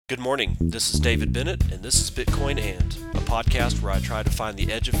Good morning. This is David Bennett, and this is Bitcoin And, a podcast where I try to find the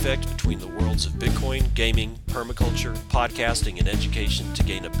edge effect between the worlds of Bitcoin, gaming, permaculture, podcasting, and education to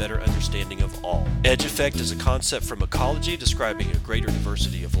gain a better understanding of all. Edge effect is a concept from ecology describing a greater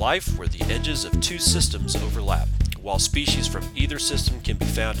diversity of life where the edges of two systems overlap. While species from either system can be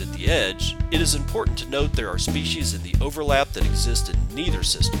found at the edge, it is important to note there are species in the overlap that exist in neither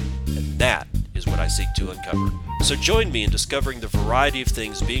system, and that is what I seek to uncover. So join me in discovering the variety of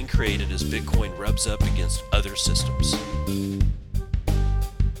things being created as Bitcoin rubs up against other systems.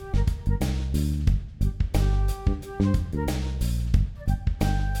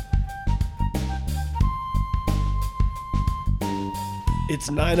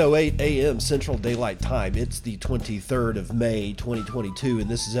 It's 9:08 a.m. Central Daylight Time. It's the 23rd of May, 2022, and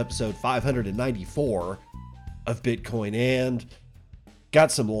this is episode 594 of Bitcoin And.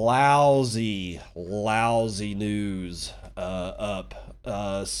 Got some lousy news up.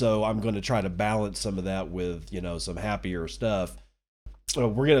 So I'm going to try to balance some of that with, some happier stuff.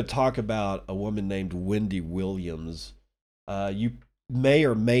 We're going to talk about a woman named Wendy Williams. You may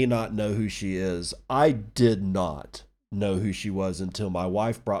or may not know who she is. I did not know who she was until my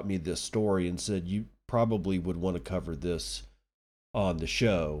wife brought me this story and said, you probably would want to cover this on the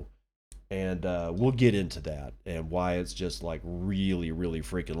show. And we'll get into that and why it's just like really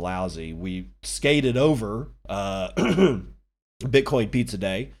freaking lousy. We skated over Bitcoin Pizza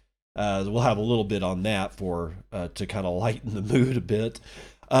Day. We'll have a little bit on that to kind of lighten the mood a bit.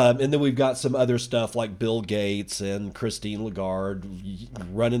 And then we've got some other stuff like Bill Gates and Christine Lagarde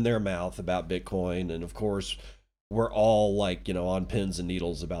running their mouth about Bitcoin. And of course, we're all like, on pins and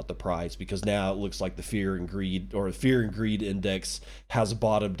needles about the price because now it looks like the fear and greed index has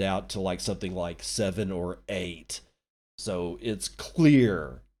bottomed out to like something like 7 or 8. So it's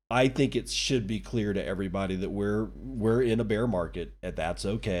clear. I think it should be clear to everybody that we're in a bear market, and that's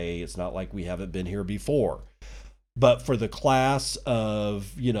okay. It's not like we haven't been here before. But for the class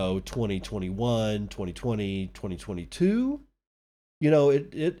of, 2021, 2020, 2022,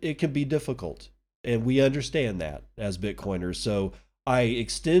 it can be difficult. And we understand that as Bitcoiners. So I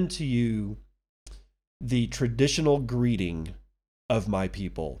extend to you the traditional greeting of my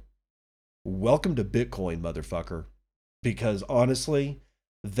people. Welcome to Bitcoin, motherfucker. Because honestly,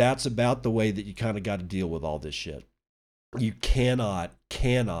 that's about the way that you kind of got to deal with all this shit. You cannot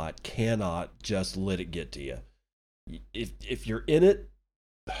just let it get to you. If you're in it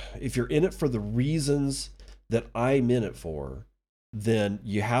for the reasons that I'm in it for, then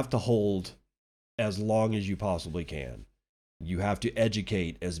you have to hold as long as you possibly can. You have to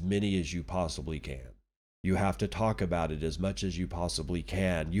educate as many as you possibly can. You have to talk about it as much as you possibly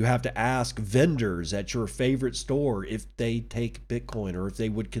can. You have to ask vendors at your favorite store if they take Bitcoin or if they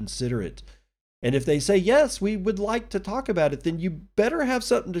would consider it. And if they say, yes, we would like to talk about it, then you better have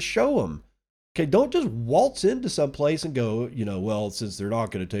something to show them. Okay, don't just waltz into some place and go, well, since they're not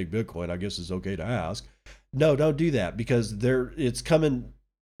going to take Bitcoin, I guess it's okay to ask. No, don't do that because it's coming.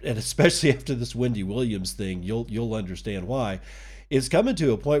 And especially after this Wendy Williams thing, you'll understand why. It's coming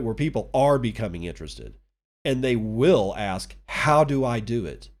to a point where people are becoming interested, and they will ask, "How do I do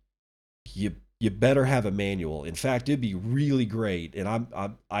it?" You better have a manual. In fact, it'd be really great, and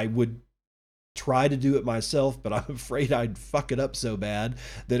I would try to do it myself, but I'm afraid I'd fuck it up so bad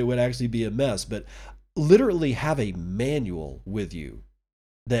that it would actually be a mess. But literally have a manual with you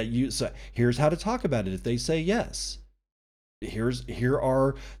so here's how to talk about it if they say yes. Here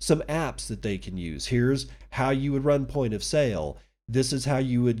are some apps that they can use. Here's how you would run point of sale. This is how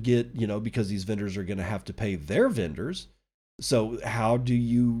you would get, because these vendors are going to have to pay their vendors. So how do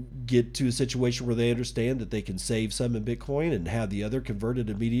you get to a situation where they understand that they can save some in Bitcoin and have the other converted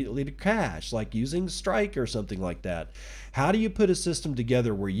immediately to cash, like using Strike or something like that? How do you put a system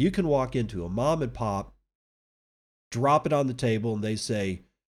together where you can walk into a mom and pop, drop it on the table, and they say,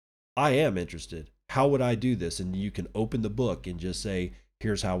 I am interested. How would I do this? And you can open the book and just say,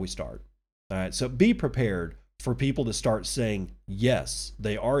 here's how we start. All right. So be prepared for people to start saying, yes,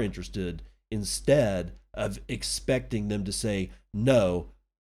 they are interested instead of expecting them to say, no,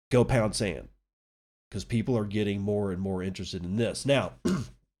 go pound sand. Because people are getting more and more interested in this. Now,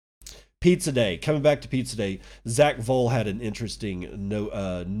 Pizza Day, coming back to Pizza Day, Zach Vole had an interesting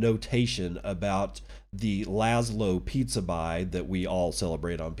notation about the Laszlo pizza buy that we all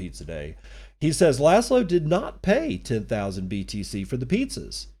celebrate on Pizza Day. He says Laszlo did not pay 10,000 BTC for the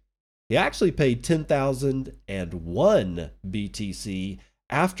pizzas. He actually paid 10,001 BTC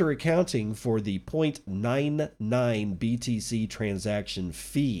after accounting for the 0.99 BTC transaction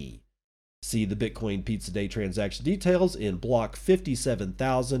fee. See the Bitcoin Pizza Day transaction details in block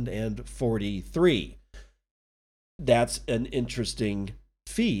 57,043. That's an interesting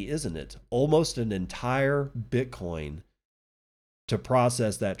fee, isn't it? Almost an entire Bitcoin to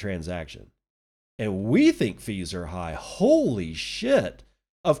process that transaction. And we think fees are high. Holy shit.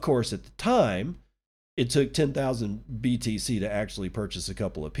 Of course, at the time, it took 10,000 BTC to actually purchase a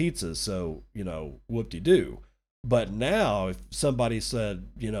couple of pizzas. So, whoop-de-doo. But now if somebody said,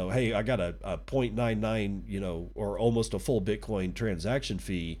 hey, I got a 0.99, or almost a full Bitcoin transaction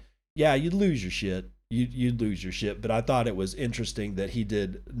fee, yeah, you'd lose your shit. You'd lose your shit. But I thought it was interesting that he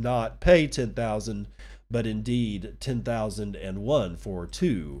did not pay 10,000, but indeed 10,001 for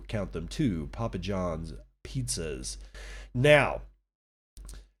count them, two Papa John's pizzas. Now,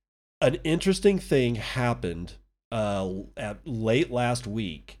 an interesting thing happened at late last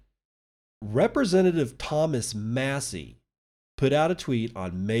week. Representative Thomas Massie put out a tweet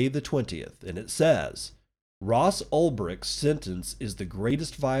on May the 20th, and it says, Ross Ulbricht's sentence is the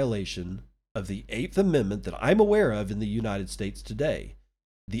greatest violation of the Eighth Amendment that I'm aware of in the United States today.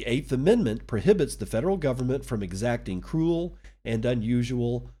 The Eighth Amendment prohibits the federal government from exacting cruel and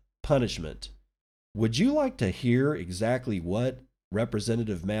unusual punishment. Would you like to hear exactly what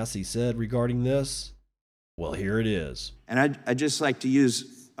Representative Massie said regarding this? Well, here it is. And I'd just like to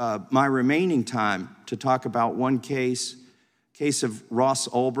use my remaining time to talk about one case of Ross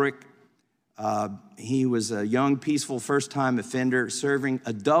Ulbricht. He was a young, peaceful, first-time offender serving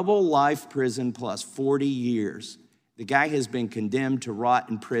a double life prison plus 40 years. The guy has been condemned to rot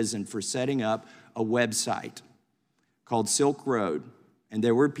in prison for setting up a website called Silk Road. And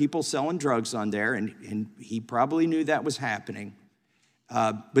there were people selling drugs on there, and he probably knew that was happening.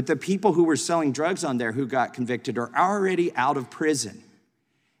 But the people who were selling drugs on there who got convicted are already out of prison.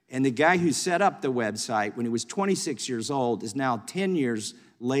 And the guy who set up the website when he was 26 years old is now 10 years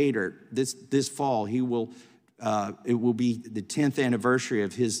later. This fall, it will be the 10th anniversary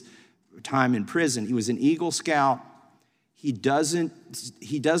of his time in prison. He was an Eagle Scout. He doesn't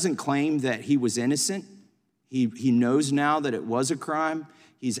claim that he was innocent. He knows now that it was a crime.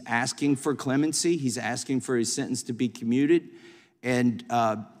 He's asking for clemency. He's asking for his sentence to be commuted. And,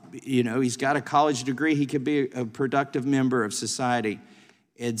 he's got a college degree. He could be a productive member of society.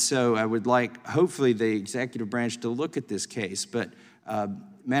 And so I would like, hopefully, the executive branch to look at this case. But,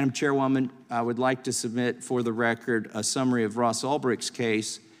 Madam Chairwoman, I would like to submit for the record a summary of Ross Ulbricht's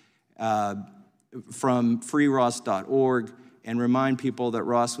case from freeross.org and remind people that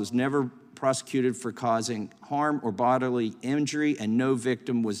Ross was never prosecuted for causing harm or bodily injury, and no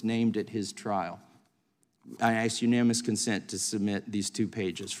victim was named at his trial. I ask unanimous consent to submit these 2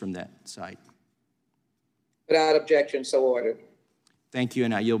 pages from that site. Without objection, so ordered. Thank you,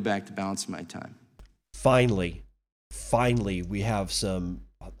 and I yield back the balance of my time. Finally, we have some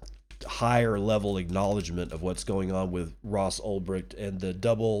higher level acknowledgement of what's going on with Ross Ulbricht and the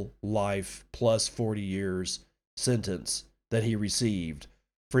double life plus 40 years sentence that he received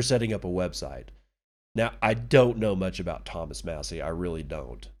for setting up a website. Now, I don't know much about Thomas Massie. I really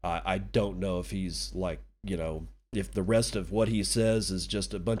don't. I don't know if he's like, if the rest of what he says is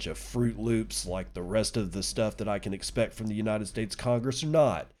just a bunch of Fruit Loops like the rest of the stuff that I can expect from the United States Congress or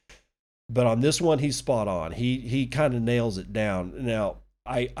not. But on this one, he's spot on. He kind of nails it down. Now,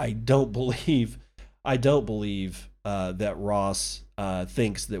 I don't believe that Ross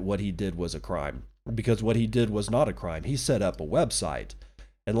thinks that what he did was a crime, because what he did was not a crime. He set up a website,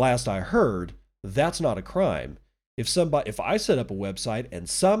 and last I heard, that's not a crime. If I set up a website and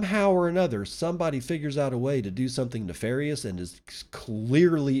somehow or another somebody figures out a way to do something nefarious and is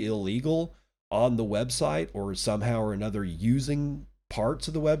clearly illegal on the website, or somehow or another using parts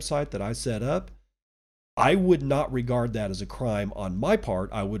of the website that I set up, I would not regard that as a crime on my part.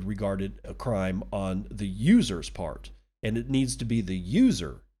 I would regard it a crime on the user's part. And it needs to be the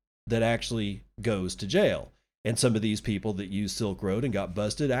user that actually goes to jail. And some of these people that used Silk Road and got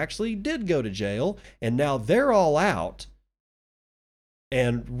busted actually did go to jail. And now they're all out.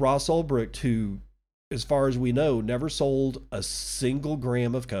 And Ross Ulbricht, who, as far as we know, never sold a single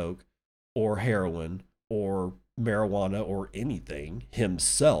gram of coke or heroin or marijuana or anything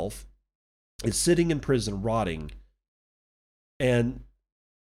himself, is sitting in prison rotting. And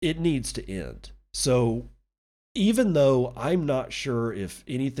it needs to end. So even though I'm not sure if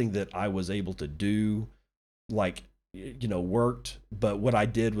anything that I was able to do worked, but what I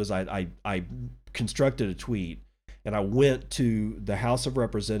did was I constructed a tweet, and I went to the House of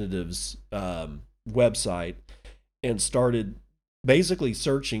Representatives website and started basically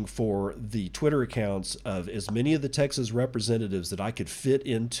searching for the Twitter accounts of as many of the Texas representatives that I could fit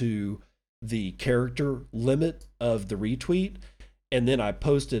into the character limit of the retweet. And then I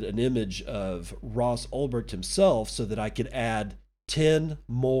posted an image of Ross Ulbricht himself so that I could add 10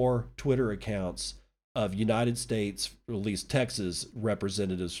 more Twitter accounts of United States, or at least Texas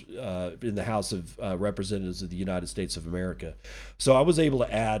representatives in the House of Representatives of the United States of America. So I was able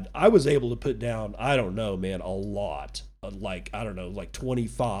to put down, I don't know, man, a lot, like, I don't know, like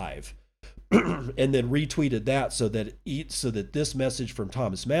 25, and then retweeted that so that this message from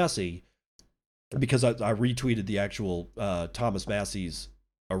Thomas Massie, because I retweeted the actual Thomas Massie's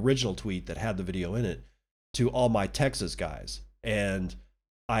original tweet that had the video in it to all my Texas guys, and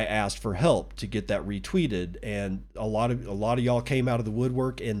I asked for help to get that retweeted, and a lot of y'all came out of the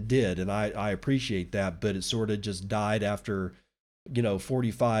woodwork and did, and I appreciate that, but it sort of just died after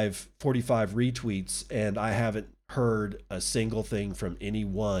 45 retweets, and I haven't heard a single thing from any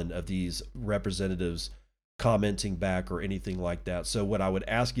one of these representatives commenting back or anything like that. So what I would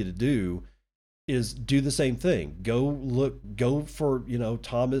ask you to do is do the same thing. Go for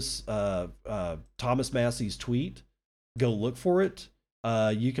Thomas Massie's tweet. Go look for it.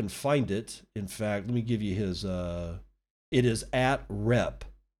 You can find it. In fact, let me give you his. It is at Rep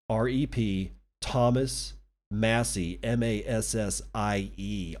REP Thomas Massie,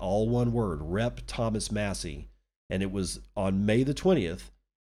 Massie, all one word, Rep Thomas Massie, and it was on May the 20th.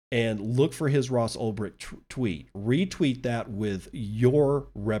 And look for his Ross Ulbricht tweet. Retweet that with your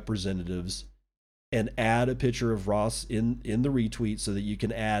representatives, and add a picture of Ross in the retweet so that you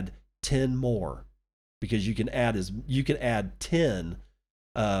can add 10 more, because you can add 10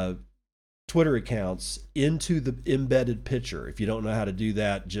 Twitter accounts into the embedded picture. If you don't know how to do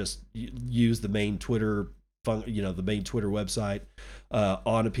that, just use the main Twitter the main Twitter website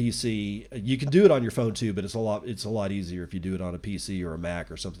on a PC. You can do it on your phone too, but it's a lot easier if you do it on a PC or a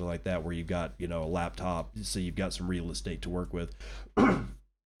Mac or something like that, where you've got a laptop, so you've got some real estate to work with.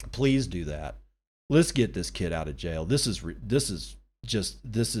 Please do that. Let's get this kid out of jail. This is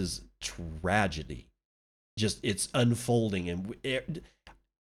tragedy. Just, it's unfolding, and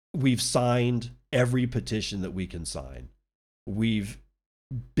we've signed every petition that we can sign. We've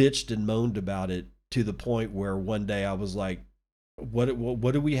bitched and moaned about it to the point where one day I was like, what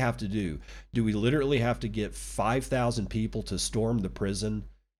do we have to do? Do we literally have to get 5,000 people to storm the prison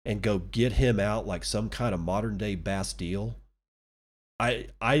and go get him out like some kind of modern day Bastille?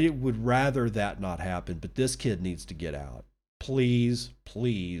 I would rather that not happen, but this kid needs to get out. Please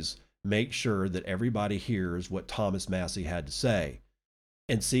make sure that everybody hears what Thomas Massie had to say,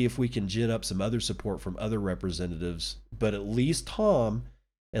 and see if we can gin up some other support from other representatives. But at least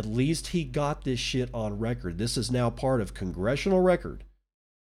he got this shit on record. This is now part of congressional record.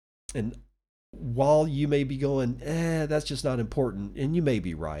 And while you may be going, that's just not important, and you may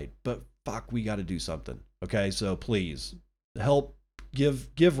be right, but fuck, we got to do something. Okay, so please help.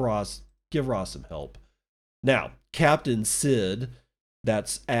 Give Ross some help. Now, Captain Sid,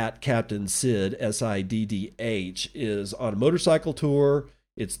 that's at Captain Sid, SIDDH, is on a motorcycle tour.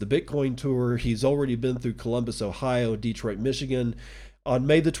 It's the Bitcoin tour. He's already been through Columbus, Ohio, Detroit, Michigan. On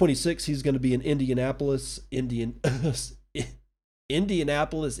May the 26th, he's going to be in Indianapolis, Indiana.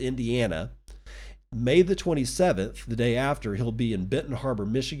 May the 27th, the day after, he'll be in Benton Harbor,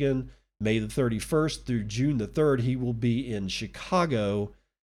 Michigan. May the 31st through June the 3rd, he will be in Chicago.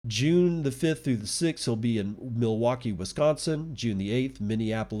 June the 5th through the 6th, he'll be in Milwaukee, Wisconsin. June the 8th,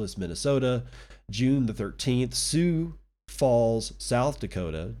 Minneapolis, Minnesota. June the 13th, Sioux Falls, South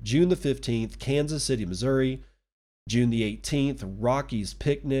Dakota. June the 15th, Kansas City, Missouri. June the 18th, Rockies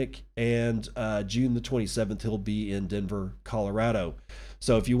Picnic. And June the 27th, he'll be in Denver, Colorado.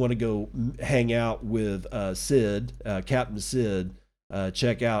 So if you want to go hang out with Sid, Captain Sid,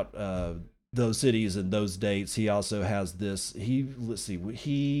 check out those cities and those dates. He also has this. He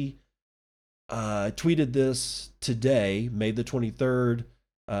tweeted this today, May the 23rd,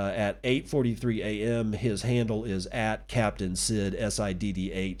 at 8:43 a.m. His handle is at Captain Sid,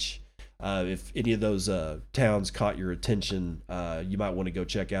 SIDDH. If any of those towns caught your attention, you might want to go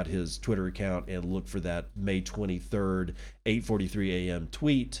check out his Twitter account and look for that May 23rd, 8:43 a.m.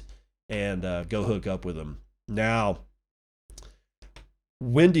 tweet, and go hook up with him. Now,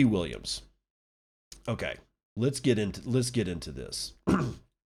 Wendy Williams. Okay, let's get into this.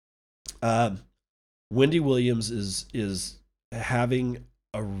 Wendy Williams is having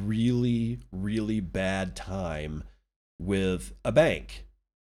a really, really bad time with a bank.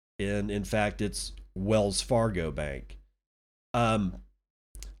 And in fact, it's Wells Fargo Bank.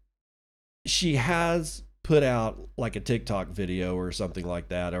 She has put out like a TikTok video or something like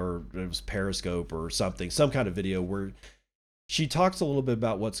that, or it was Periscope or something, some kind of video where she talks a little bit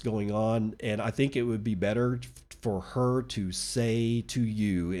about what's going on. And I think it would be better for her to say to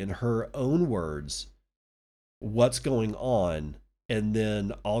you in her own words what's going on, and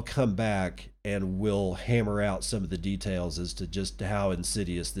then I'll come back and we'll hammer out some of the details as to just how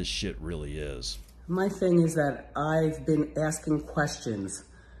insidious this shit really is. My thing is that I've been asking questions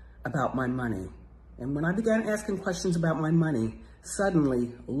about my money. And when I began asking questions about my money,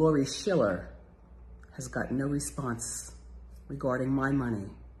 suddenly Lori Schiller has got no response regarding my money.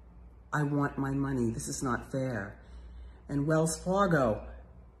 I want my money. This is not fair. And Wells Fargo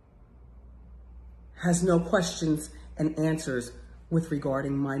has no questions and answers with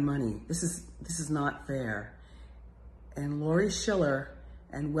regarding my money. This is not fair. And Lori Schiller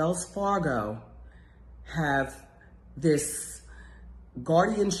and Wells Fargo have this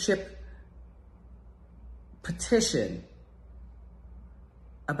guardianship petition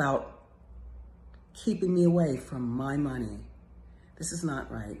about keeping me away from my money. This is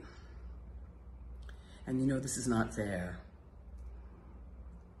not right. And you know this is not fair.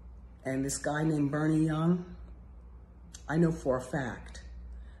 And this guy named Bernie Young, I know for a fact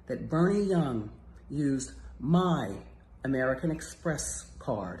that Bernie Young used my American Express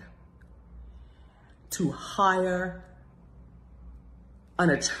card to hire an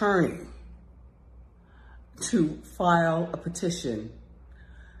attorney to file a petition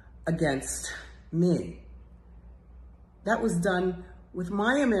against me. That was done with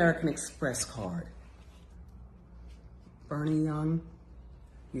my American Express card. Bernie Young,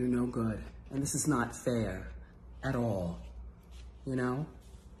 you're no good. And this is not fair at all, you know?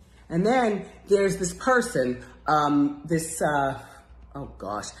 And then there's this person, a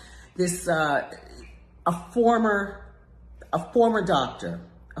former doctor,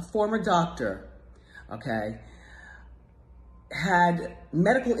 okay, had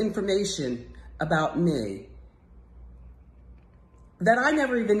medical information about me that I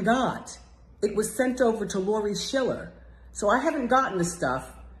never even got. It was sent over to Lori Schiller. So I haven't gotten the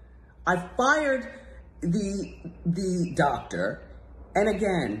stuff. I fired the doctor. And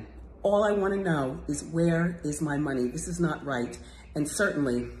again, all I want to know is where is my money? This is not right. And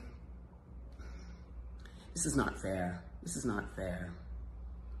certainly, this is not fair. This is not fair.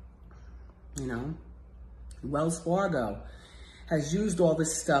 You know, Wells Fargo has used all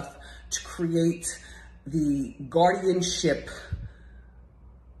this stuff to create the guardianship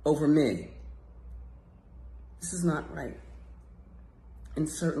over me. This is not right. And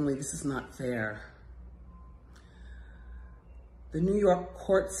certainly this is not fair. The New York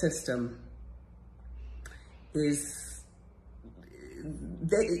court system is,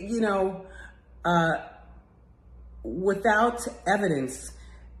 without evidence,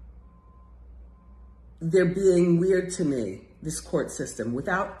 they're being weird to me, this court system.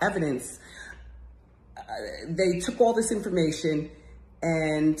 Without evidence, they took all this information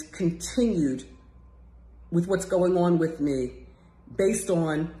and continued with what's going on with me based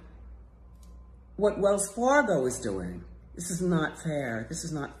on what Wells Fargo is doing. This is not fair. This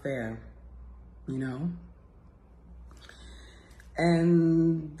is not fair, you know?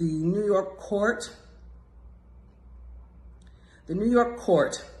 And the New York court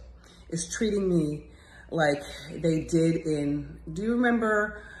is treating me like they did in, do you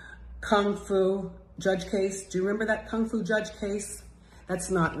remember Kung Fu Judge case? Do you remember that Kung Fu Judge case? That's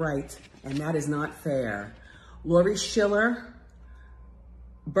not right, and that is not fair. Lori Schiller,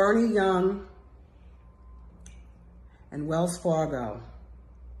 Bernie Young, and Wells Fargo.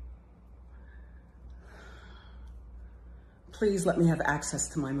 Please let me have access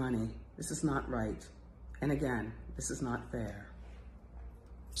to my money. This is not right. And again, this is not fair.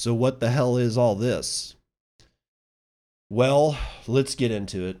 So what the hell is all this? Well, let's get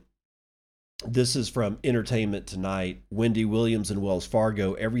into it. This is from Entertainment Tonight. Wendy Williams and Wells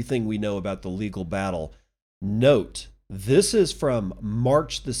Fargo, everything we know about the legal battle. Note, this is from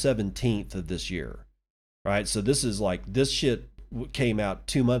March the 17th of this year, right? So this is like, this shit came out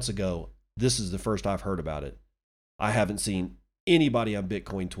 2 months ago. This is the first I've heard about it. I haven't seen anybody on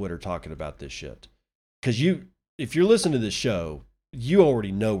Bitcoin Twitter talking about this shit. Because if you're listening to this show, you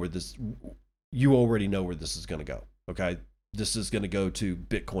already know where this is going to go. Okay. This is going to go to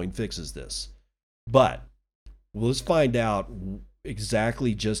Bitcoin Fixes This. But let's find out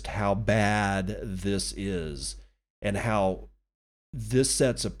exactly just how bad this is and how this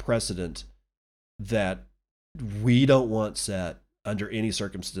sets a precedent that we don't want set under any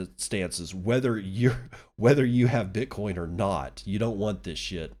circumstances, whether you have Bitcoin or not. You don't want this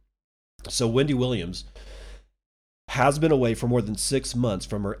shit. So Wendy Williams has been away for more than 6 months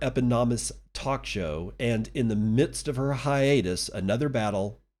from her Eponymous talk show, and in the midst of her hiatus, another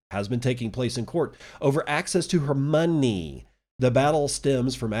battle has been taking place in court over access to her money. The battle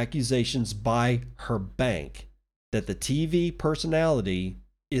stems from accusations by her bank that the TV personality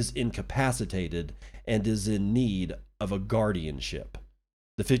is incapacitated and is in need of a guardianship.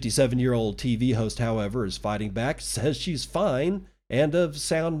 The 57-year-old TV host, however, is fighting back, says she's fine and of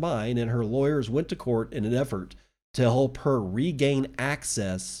sound mind, and her lawyers went to court in an effort to help her regain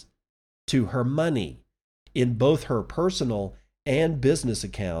access to her money in both her personal and business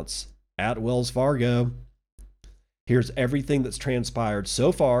accounts at Wells Fargo. Here's everything that's transpired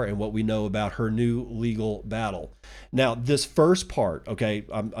so far and what we know about her new legal battle. Now, this first part, okay,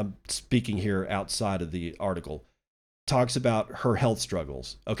 I'm speaking here outside of the article, talks about her health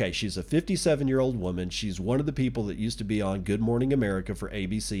struggles. Okay, she's a 57-year-old woman. She's one of the people that used to be on Good Morning America for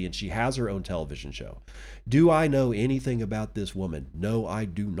ABC, and she has her own television show. Do I know anything about this woman? No, I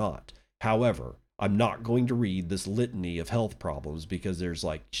do not. However, I'm not going to read this litany of health problems because there's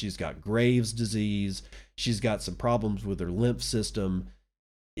like, she's got Graves' disease. She's got some problems with her lymph system.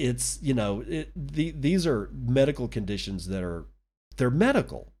 It's, these are medical conditions that they're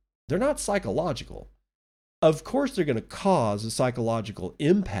medical. They're not psychological. Of course, they're going to cause a psychological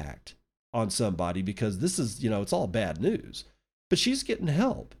impact on somebody because this is, it's all bad news. But she's getting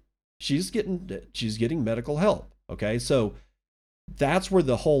help. She's getting medical help. Okay, so that's where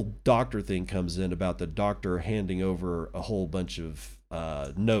the whole doctor thing comes in, about the doctor handing over a whole bunch of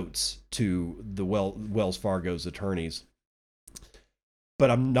notes to the Wells Fargo's attorneys. But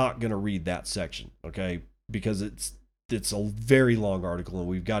I'm not going to read that section, okay? Because it's a very long article and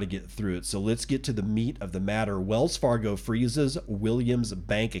we've got to get through it. So let's get to the meat of the matter. Wells Fargo freezes Williams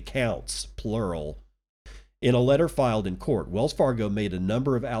bank accounts, plural. In a letter filed in court, Wells Fargo made a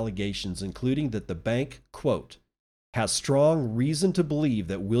number of allegations, including that the bank, quote, has strong reason to believe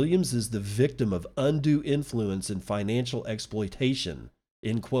that Williams is the victim of undue influence and financial exploitation,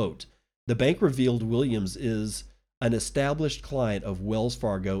 end quote. The bank revealed Williams is an established client of Wells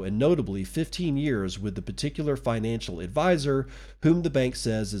Fargo and notably 15 years with the particular financial advisor, whom the bank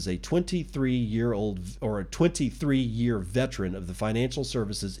says is a 23-year-old or a 23-year veteran of the financial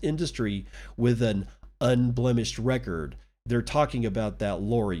services industry with an unblemished record. They're talking about that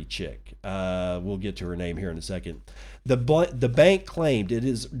Lori chick. We'll get to her name here in a second. The bank claimed it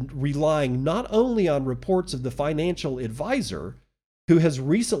is relying not only on reports of the financial advisor, who has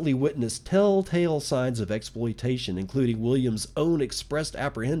recently witnessed telltale signs of exploitation, including Williams' own expressed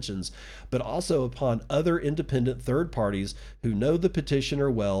apprehensions, but also upon other independent third parties who know the petitioner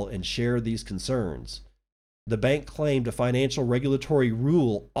well and share these concerns. The bank claimed a financial regulatory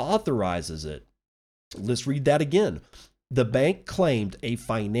rule authorizes it. Let's read that again. The bank claimed a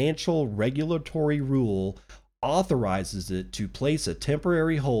financial regulatory rule authorizes it to place a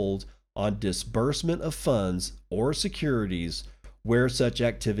temporary hold on disbursement of funds or securities where such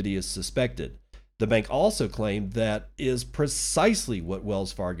activity is suspected. The bank also claimed that is precisely what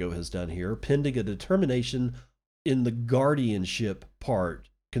Wells Fargo has done here, pending a determination in the guardianship part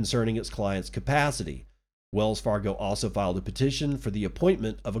concerning its client's capacity. Wells Fargo also filed a petition for the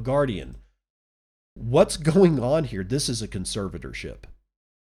appointment of a guardian. What's going on here? This is a conservatorship.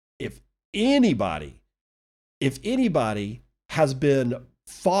 If anybody has been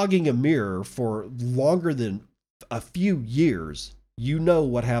fogging a mirror for longer than a few years, you know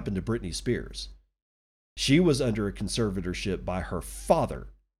what happened to Britney Spears. She was under a conservatorship by her father,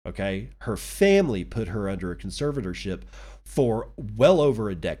 okay? Her family put her under a conservatorship for well over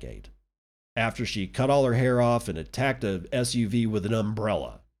a decade after she cut all her hair off and attacked a SUV with an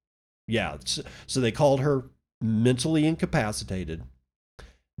umbrella. Yeah, so they called her mentally incapacitated.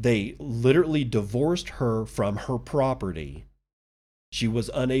 They literally divorced her from her property. She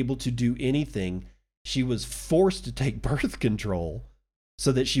was unable to do anything. She was forced to take birth control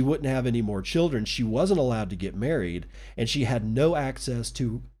so that she wouldn't have any more children. She wasn't allowed to get married, and she had no access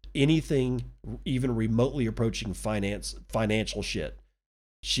to anything even remotely approaching financial shit.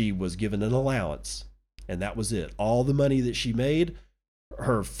 She was given an allowance, and that was it. All the money that she made,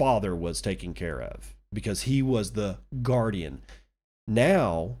 her father was taking care of because he was the guardian.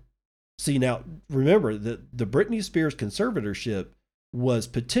 Now, remember that the Britney Spears conservatorship was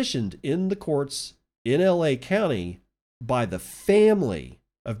petitioned in the courts in LA County by the family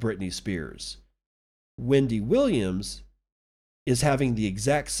of Britney Spears. Wendy Williams is having the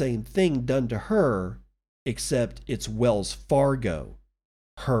exact same thing done to her, except it's Wells Fargo.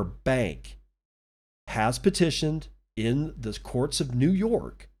 Her bank has petitioned in the courts of New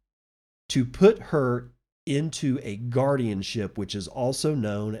York to put her into a guardianship, which is also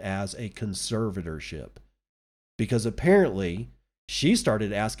known as a conservatorship, because apparently she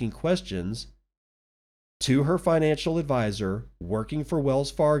started asking questions to her financial advisor working for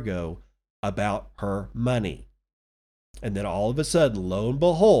Wells Fargo about her money. And then all of a sudden, lo and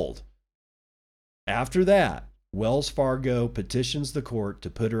behold, after that, Wells Fargo petitions the court to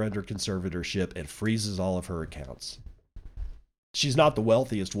put her under conservatorship and freezes all of her accounts. She's not the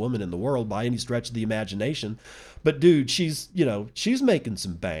wealthiest woman in the world by any stretch of the imagination, but dude, she's making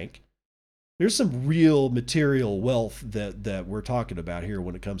some bank. There's some real material wealth that we're talking about here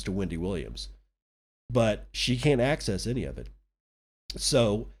when it comes to Wendy Williams, but she can't access any of it.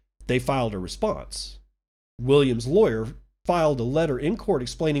 So they filed a response. Williams' lawyer filed a letter in court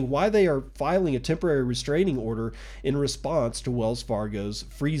explaining why they are filing a temporary restraining order in response to Wells Fargo's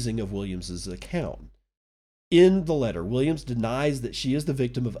freezing of Williams's account. In the letter, Williams denies that she is the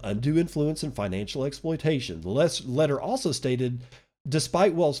victim of undue influence and financial exploitation. The letter also stated,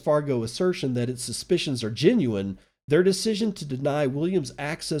 despite Wells Fargo's assertion that its suspicions are genuine, their decision to deny Williams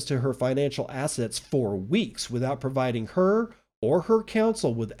access to her financial assets for weeks without providing her or her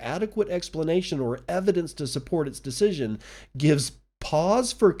counsel with adequate explanation or evidence to support its decision gives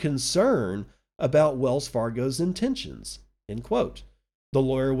pause for concern about Wells Fargo's intentions, end quote. The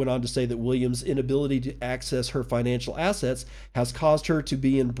lawyer went on to say that Williams' inability to access her financial assets has caused her to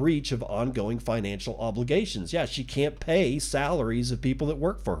be in breach of ongoing financial obligations. Yeah, she can't pay salaries of people that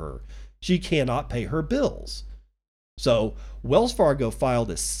work for her. She cannot pay her bills. So Wells Fargo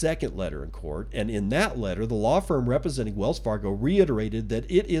filed a second letter in court, and in that letter, the law firm representing Wells Fargo reiterated that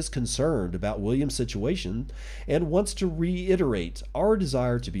it is concerned about Williams' situation and wants to reiterate our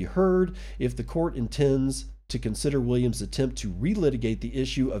desire to be heard if the court intends to consider Williams' attempt to relitigate the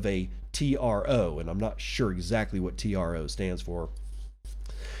issue of a TRO, and I'm not sure exactly what TRO stands for.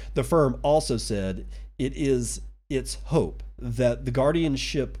 The firm also said it is its hope that the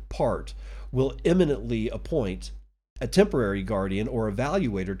guardianship part will imminently appoint a temporary guardian or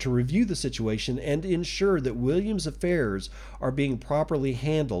evaluator to review the situation and ensure that Williams' affairs are being properly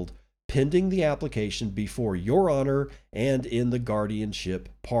handled pending the application before your honor and in the guardianship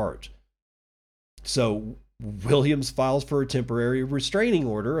part. So Williams files for a temporary restraining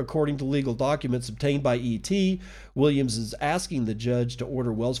order. According to legal documents obtained by ET, Williams is asking the judge to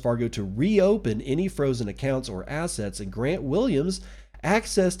order Wells Fargo to reopen any frozen accounts or assets and grant Williams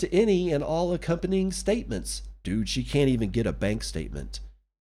access to any and all accompanying statements. Dude, she can't even get a bank statement.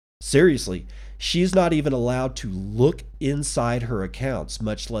 Seriously, she's not even allowed to look inside her accounts,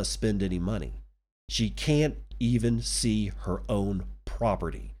 much less spend any money. She can't even see her own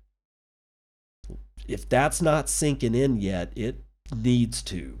property. If that's not sinking in yet, it needs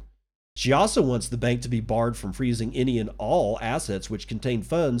to. She also wants the bank to be barred from freezing any and all assets which contain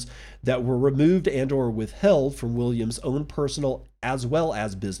funds that were removed and or withheld from Williams' own personal as well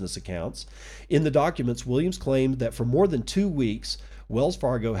as business accounts. In the documents, Williams claimed that for more than 2 weeks, Wells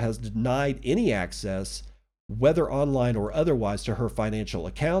Fargo has denied any access, whether online or otherwise, to her financial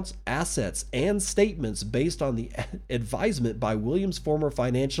accounts, assets, and statements based on the advisement by Williams' former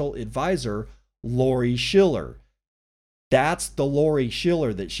financial advisor, Lori Schiller. That's the Lori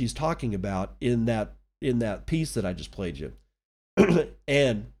Schiller that she's talking about in that piece that I just played you.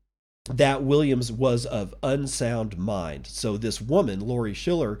 And that Williams was of unsound mind. So this woman, Lori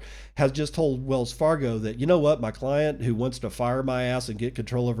Schiller, has just told Wells Fargo that, you know what, my client who wants to fire my ass and get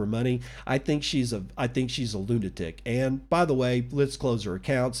control of her money, I think she's a lunatic. And by the way, let's close her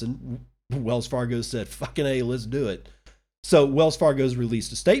accounts. And Wells Fargo said, fucking A, let's do it. So Wells Fargo's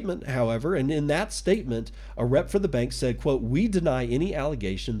released a statement, however, and in that statement, a rep for the bank said, quote, "We deny any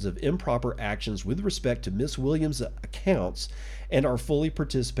allegations of improper actions with respect to Miss Williams' accounts and are fully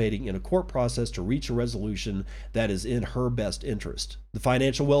participating in a court process to reach a resolution that is in her best interest. The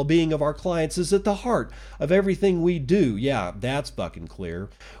financial well-being of our clients is at the heart of everything we do." Yeah, that's fucking clear.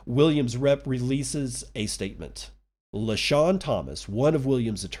 Williams' rep releases a statement. LaShawn Thomas, one of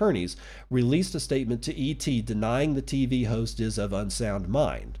Williams' attorneys, released a statement to ET denying the TV host is of unsound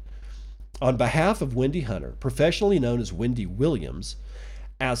mind. On behalf of Wendy Hunter, professionally known as Wendy Williams,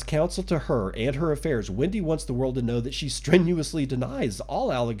 as counsel to her and her affairs, Wendy wants the world to know that she strenuously denies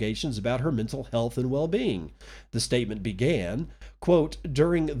all allegations about her mental health and well-being. The statement began, quote,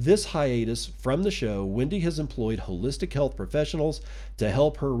 "During this hiatus from the show, Wendy has employed holistic health professionals to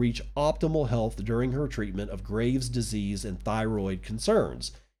help her reach optimal health during her treatment of Graves' disease and thyroid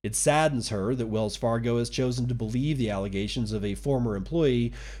concerns. It saddens her that Wells Fargo has chosen to believe the allegations of a former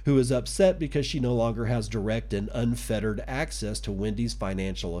employee who is upset because she no longer has direct and unfettered access to Wendy's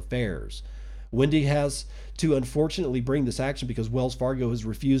financial affairs. Wendy has to unfortunately bring this action because Wells Fargo has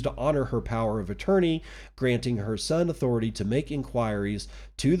refused to honor her power of attorney, granting her son authority to make inquiries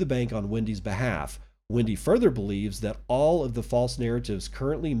to the bank on Wendy's behalf. Wendy further believes that all of the false narratives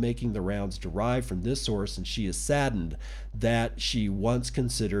currently making the rounds derive from this source, and she is saddened that she once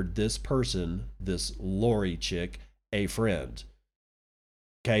considered this person, this Lori chick, a friend."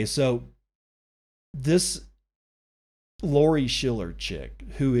 Okay, so this Lori Schiller chick,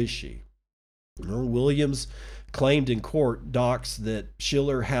 who is she? Well, Williams claimed in court docs that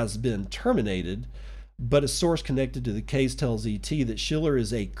Schiller has been terminated, but a source connected to the case tells ET that Schiller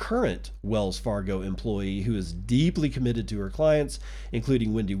is a current Wells Fargo employee who is deeply committed to her clients,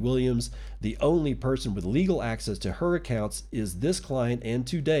 including Wendy Williams. The only person with legal access to her accounts is this client, and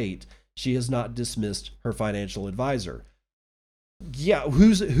to date, she has not dismissed her financial advisor. Yeah,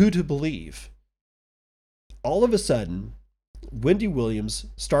 who to believe? All of a sudden, Wendy Williams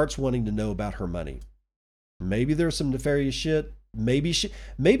starts wanting to know about her money. Maybe there's some nefarious shit. Maybe she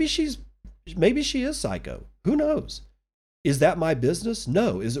is psycho. Who knows? Is that my business?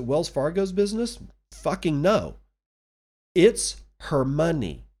 No. Is it Wells Fargo's business? Fucking no. It's her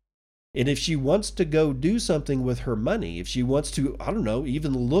money. And if she wants to go do something with her money, if she wants to, I don't know,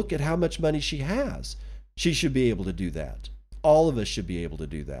 even look at how much money she has, she should be able to do that. All of us should be able to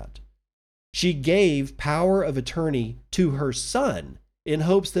do that. She gave power of attorney to her son in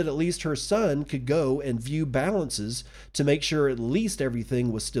hopes that at least her son could go and view balances to make sure at least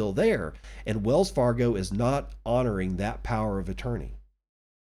everything was still there. And Wells Fargo is not honoring that power of attorney.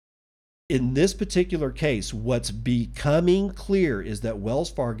 In this particular case, what's becoming clear is that Wells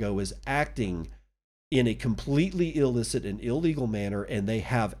Fargo is acting in a completely illicit and illegal manner, and they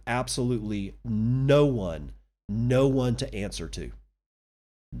have absolutely no one to answer to.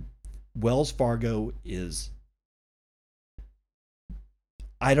 Wells Fargo is,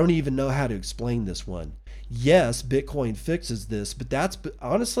 I don't even know how to explain this one. Yes, Bitcoin fixes this, but that's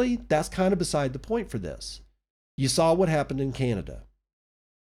honestly, that's kind of beside the point for this. You saw what happened in Canada.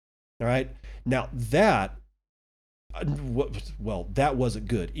 All right. Now that wasn't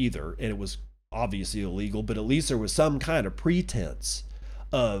good either. And it was obviously illegal, but at least there was some kind of pretense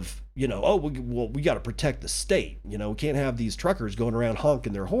of, we got to protect the state. We can't have these truckers going around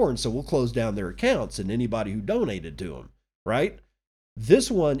honking their horns. So we'll close down their accounts and anybody who donated to them. Right. This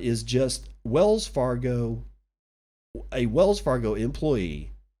one is just Wells Fargo. A Wells Fargo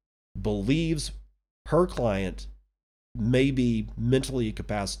employee believes her client may be mentally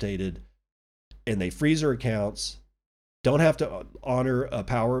incapacitated, and they freeze her accounts, don't have to honor a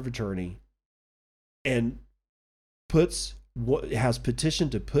power of attorney, and has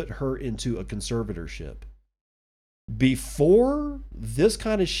petitioned to put her into a conservatorship. Before this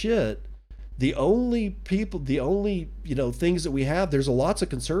kind of shit, the only things that we have, there's lots of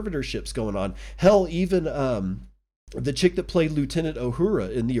conservatorships going on. Hell, even the chick that played Lieutenant Uhura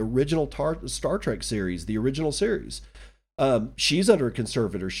in the original Star Trek series, the original series, she's under a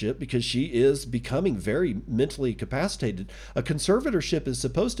conservatorship because she is becoming very mentally incapacitated. A conservatorship is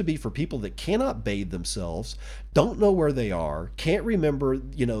supposed to be for people that cannot bathe themselves, don't know where they are, can't remember,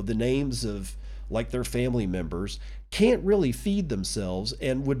 the names of like their family members, can't really feed themselves,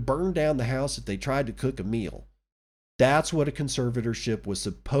 and would burn down the house if they tried to cook a meal. That's what a conservatorship was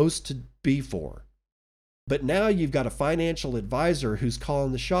supposed to be for. But now you've got a financial advisor who's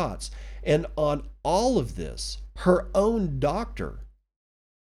calling the shots. And on all of this, her own doctor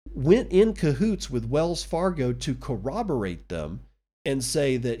went in cahoots with Wells Fargo to corroborate them and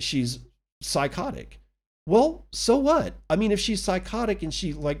say that she's psychotic. Well, so what? I mean, if she's psychotic and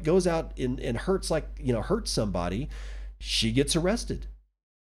she goes out and hurts somebody, she gets arrested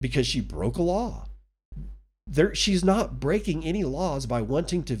because she broke a law. She's not breaking any laws by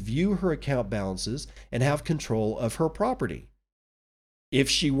wanting to view her account balances and have control of her property. If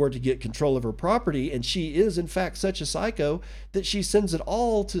she were to get control of her property, and she is in fact such a psycho that she sends it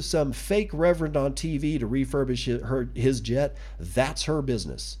all to some fake reverend on TV to refurbish his jet, that's her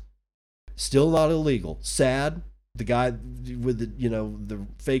business. Still not illegal. Sad. The guy with the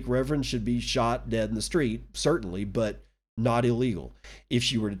fake reverend should be shot dead in the street, certainly, but not illegal. If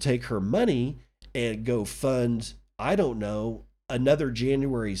she were to take her money and go fund, I don't know, another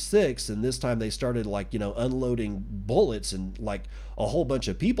January 6th, and this time they started unloading bullets and a whole bunch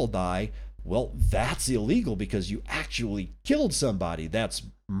of people die, well, that's illegal because you actually killed somebody. That's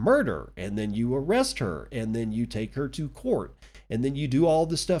murder. And then you arrest her, and then you take her to court, and then you do all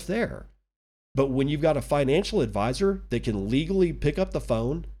the stuff there. But when you've got a financial advisor that can legally pick up the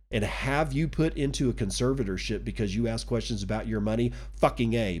phone and have you put into a conservatorship because you ask questions about your money,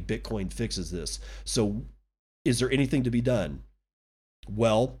 fucking A, Bitcoin fixes this. So is there anything to be done?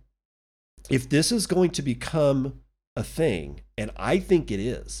 Well, if this is going to become a thing, and I think it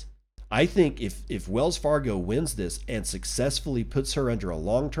is, I think if Wells Fargo wins this and successfully puts her under a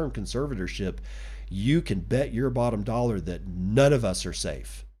long-term conservatorship, you can bet your bottom dollar that none of us are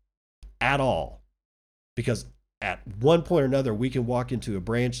safe at all. Because at one point or another, we can walk into a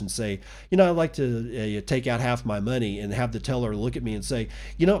branch and say, I'd like to take out half my money, and have the teller look at me and say,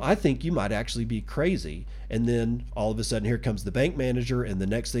 I think you might actually be crazy. And then all of a sudden, here comes the bank manager. And the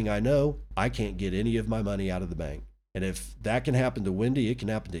next thing I know, I can't get any of my money out of the bank. And if that can happen to Wendy, it can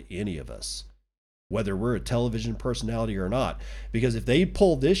happen to any of us, whether we're a television personality or not. Because if they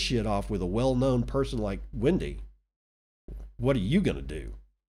pull this shit off with a well-known person like Wendy, what are you going to do?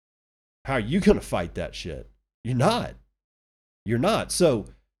 How are you going to fight that shit? You're not. So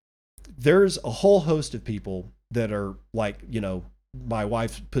there's a whole host of people that are like, my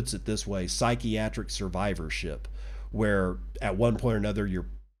wife puts it this way, psychiatric survivorship, where at one point or another, you're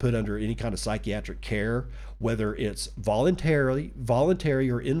put under any kind of psychiatric care, whether it's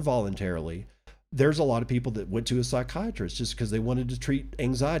voluntary or involuntarily. There's a lot of people that went to a psychiatrist just because they wanted to treat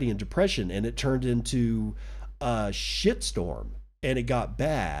anxiety and depression, and it turned into a shitstorm, and it got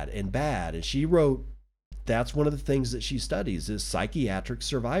bad. And she wrote, that's one of the things that she studies is psychiatric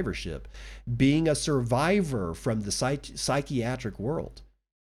survivorship, being a survivor from the psychiatric world.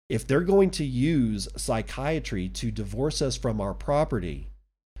 If they're going to use psychiatry to divorce us from our property,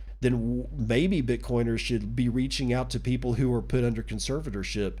 then maybe Bitcoiners should be reaching out to people who are put under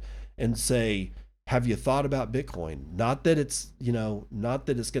conservatorship and say, have you thought about Bitcoin? Not that it's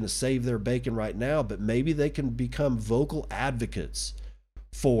going to save their bacon right now, but maybe they can become vocal advocates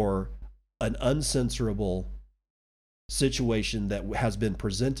for an uncensorable situation that has been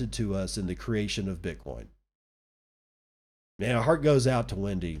presented to us in the creation of Bitcoin. Man, our heart goes out to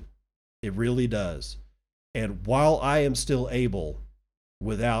Wendy. It really does. And while I am still able,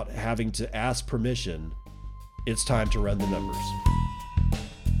 without having to ask permission, it's time to run the numbers.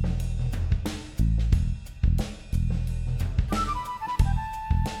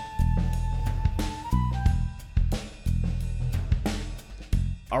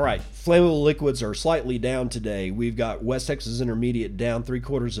 All right, flammable liquids are slightly down today. We've got West Texas Intermediate down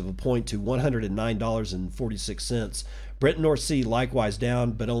 0.75 of a point to $109.46. Brent North Sea likewise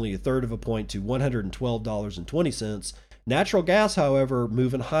down, but only 1/3 of a point to $112.20. Natural gas, however,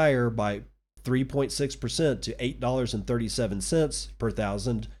 moving higher by 3.6% to $8.37 per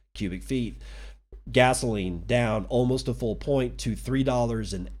 1,000 cubic feet. Gasoline down almost a full point to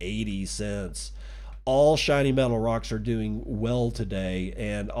 $3.80. All shiny metal rocks are doing well today,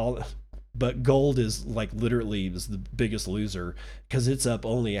 but gold is literally the biggest loser because it's up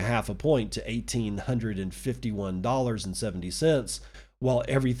only a half a point to $1,851.70, while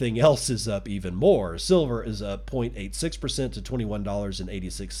everything else is up even more. Silver is up 0.86% to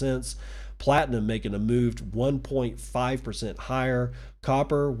 $21.86. Platinum making a move 1.5% higher.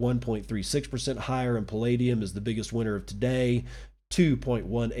 Copper 1.36% higher, and palladium is the biggest winner of today,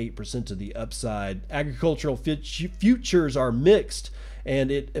 2.18% to the upside. Agricultural futures are mixed,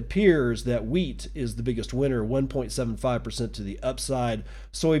 and it appears that wheat is the biggest winner, 1.75% to the upside.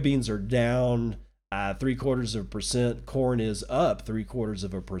 Soybeans are down 0.75%. Corn is up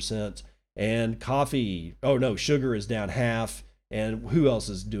 0.75%. And sugar is down half. And who else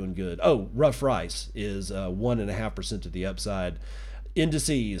is doing good? Rough rice is 1.5% to the upside.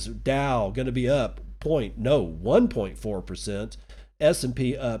 Indices, Dow going to be up 1.4%.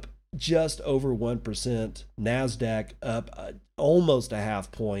 S&P up just over 1%. NASDAQ up almost a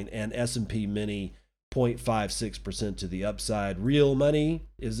half point, and S&P Mini 0.56% to the upside. Real money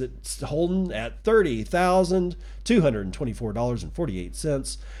is holding at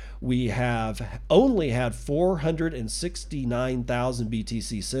 $30,224.48. We have only had 469,000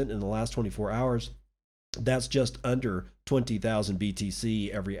 BTC sent in the last 24 hours. That's just under 20,000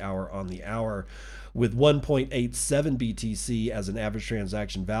 BTC every hour on the hour. With 1.87 BTC as an average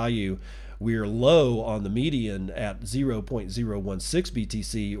transaction value, we're low on the median at 0.016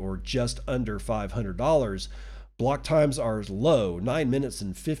 BTC, or just under $500. Block times are low, 9 minutes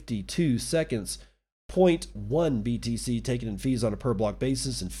and 52 seconds. 0.1 BTC taken in fees on a per block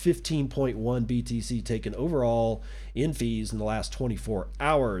basis, and 15.1 BTC taken overall in fees in the last 24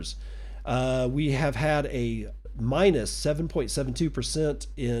 hours. We have had a minus 7.72%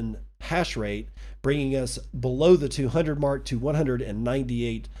 in hash rate, bringing us below the 200 mark to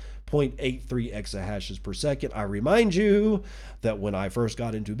 198.83 exahashes per second. I remind you that when I first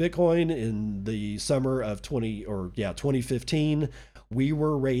got into Bitcoin in the summer of 2015, we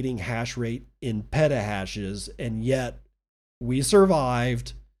were rating hash rate in petahashes, and yet we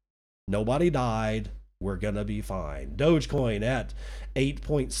survived. Nobody died. We're gonna be fine. Dogecoin at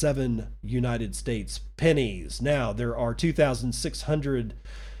 8.7 United States pennies. Now there are 2,600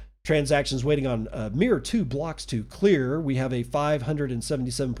 Transactions waiting on a mere 2 blocks to clear. We have a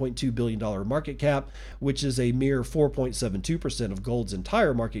 $577.2 billion market cap, which is a mere 4.72% of gold's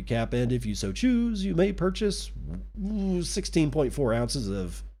entire market cap. And if you so choose, you may purchase 16.4 ounces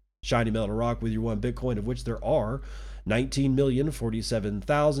of shiny metal rock with your 1 Bitcoin, of which there are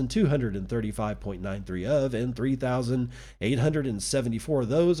 19,047,235.93 of, and 3,874 of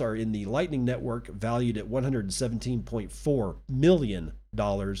those are in the Lightning Network, valued at $117.4 million,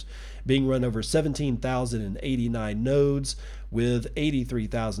 being run over 17,089 nodes with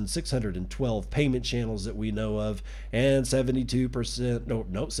 83,612 payment channels that we know of, and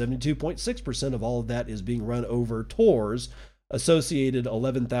 72.6% of all of that is being run over Tor's associated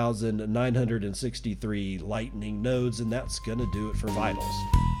 11,963 Lightning nodes, and that's going to do it for vitals.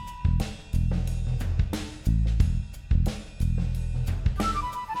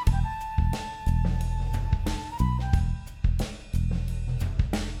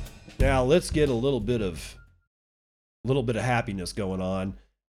 Now let's get a little bit of happiness going on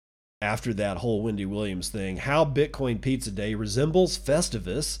after that whole Wendy Williams thing. How Bitcoin Pizza Day resembles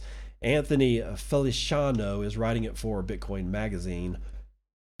Festivus. Anthony Feliciano is writing it for Bitcoin Magazine.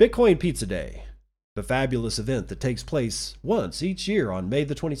 Bitcoin Pizza Day, the fabulous event that takes place once each year on May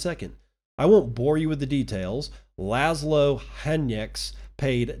the 22nd. I won't bore you with the details. Laszlo Hanyecks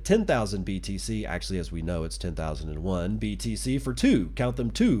paid 10,000 BTC, actually as we know it's 10,001 BTC for two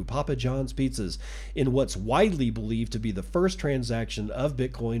Papa John's pizzas in what's widely believed to be the first transaction of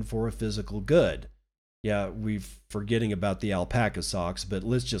Bitcoin for a physical good. Yeah, we're forgetting about the alpaca socks, but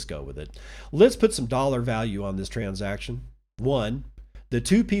let's just go with it. Let's put some dollar value on this transaction. 1, the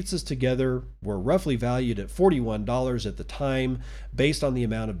 2 pizzas together were roughly valued at $41 at the time based on the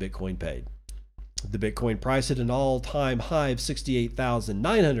amount of Bitcoin paid. The Bitcoin price hit an all-time high of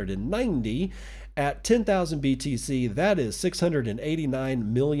 68,990 at 10,000 BTC. That is $689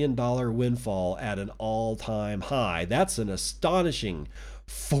 million windfall at an all-time high. That's an astonishing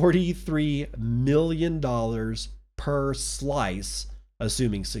 $43 million per slice,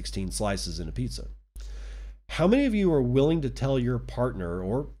 assuming 16 slices in a pizza. How many of you are willing to tell your partner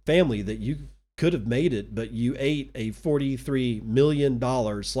or family that you could have made it, but you ate a $43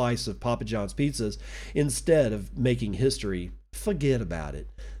 million slice of Papa John's pizzas instead of making history? Forget about it.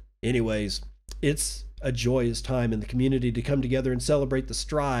 Anyways, it's a joyous time in the community to come together and celebrate the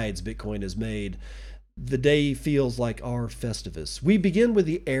strides Bitcoin has made. The day feels like our Festivus. We begin with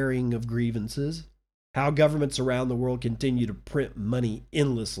the airing of grievances, how governments around the world continue to print money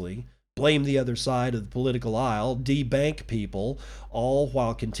endlessly, blame the other side of the political aisle, debank people, all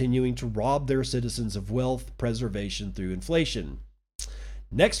while continuing to rob their citizens of wealth preservation through inflation.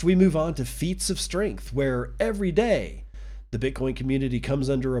 Next, we move on to feats of strength, where every day the Bitcoin community comes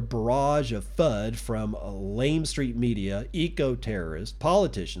under a barrage of FUD from lame street media, eco-terrorists,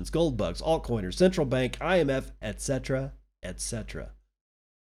 politicians, gold bugs, altcoiners, central bank, IMF, etc., etc.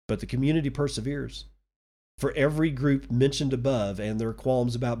 But the community perseveres. For every group mentioned above and their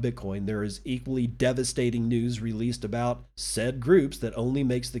qualms about Bitcoin, there is equally devastating news released about said groups that only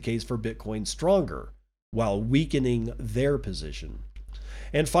makes the case for Bitcoin stronger while weakening their position.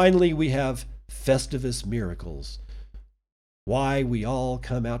 And finally, we have Festivus miracles. Why we all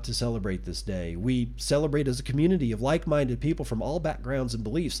come out to celebrate this day. We celebrate as a community of like-minded people from all backgrounds and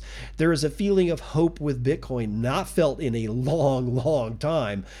beliefs. There is a feeling of hope with Bitcoin not felt in a long, long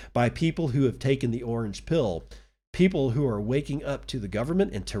time by people who have taken the orange pill. People who are waking up to the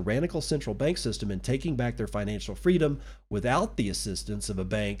government and tyrannical central bank system and taking back their financial freedom without the assistance of a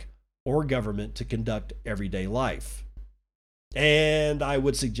bank or government to conduct everyday life. And I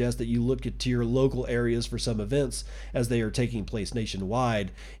would suggest that you look to your local areas for some events as they are taking place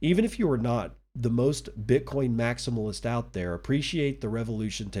nationwide. Even if you are not the most Bitcoin maximalist out there, appreciate the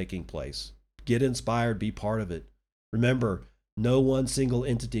revolution taking place. Get inspired, be part of it. Remember, no one single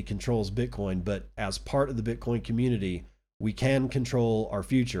entity controls Bitcoin, but as part of the Bitcoin community, we can control our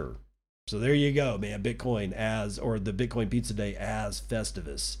future. So there you go, man. Bitcoin or the Bitcoin Pizza Day as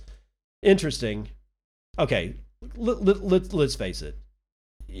Festivus. Interesting. Okay. Let's face it.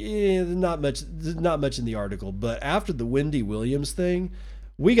 Not much in the article, but after the Wendy Williams thing,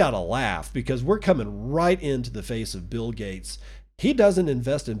 we got to laugh because we're coming right into the face of Bill Gates. He doesn't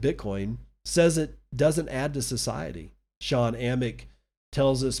invest in Bitcoin, says it doesn't add to society. Sean Amick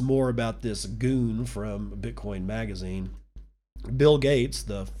tells us more about this goon from Bitcoin Magazine. Bill Gates,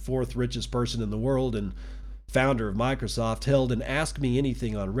 the 4th richest person in the world and founder of Microsoft, held an Ask Me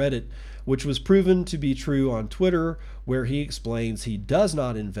Anything on Reddit, which was proven to be true on Twitter, where he explains he does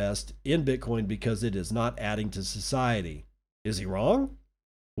not invest in Bitcoin because it is not adding to society. Is he wrong?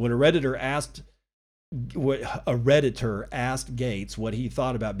 When a Redditor asked a Redditor asked Gates what he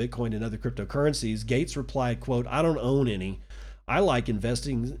thought about Bitcoin and other cryptocurrencies, Gates replied, quote, "I don't own any. I like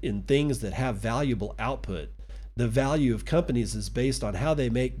investing in things that have valuable output. The value of companies is based on how they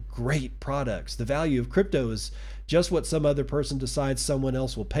make great products. The value of crypto is just what some other person decides someone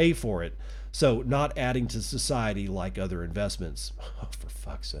else will pay for it. So not adding to society like other investments." Oh, for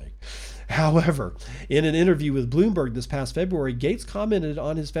fuck's sake. However, in an interview with Bloomberg this past February, Gates commented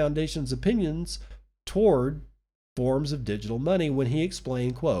on his foundation's opinions toward forms of digital money when he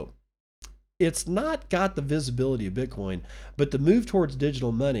explained, quote, "It's not got the visibility of Bitcoin, but the move towards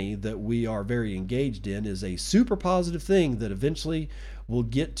digital money that we are very engaged in is a super positive thing that eventually will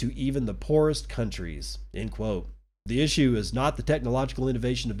get to even the poorest countries," end quote. The issue is not the technological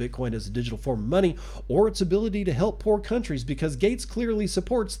innovation of Bitcoin as a digital form of money or its ability to help poor countries, because Gates clearly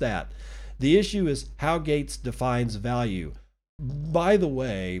supports that. The issue is how Gates defines value. By the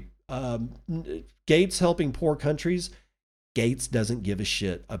way, Gates helping poor countries, Gates doesn't give a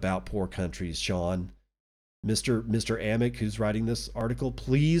shit about poor countries, Sean. Mr. Amick, who's writing this article,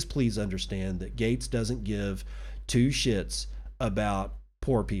 please understand that Gates doesn't give two shits about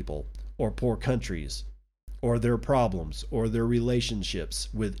poor people or poor countries or their problems or their relationships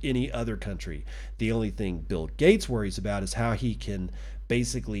with any other country. The only thing Bill Gates worries about is how he can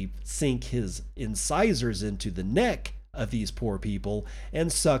basically sink his incisors into the neck of these poor people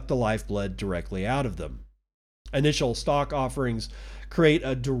and suck the lifeblood directly out of them. Initial stock offerings create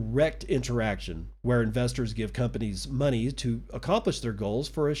a direct interaction where investors give companies money to accomplish their goals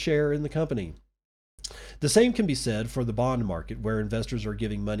for a share in the company. The same can be said for the bond market, where investors are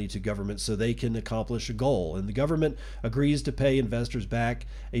giving money to governments so they can accomplish a goal, and the government agrees to pay investors back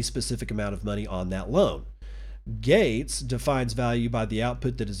a specific amount of money on that loan. Gates defines value by the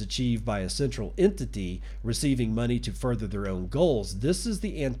output that is achieved by a central entity receiving money to further their own goals. This is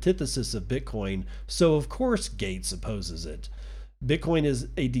the antithesis of Bitcoin, so of course Gates opposes it. Bitcoin is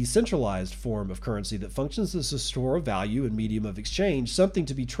a decentralized form of currency that functions as a store of value and medium of exchange, something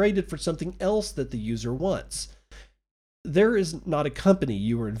to be traded for something else that the user wants. There is not a company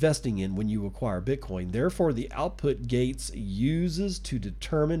you are investing in when you acquire Bitcoin. Therefore, the output Gates uses to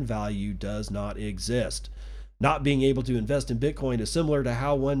determine value does not exist. Not being able to invest in Bitcoin is similar to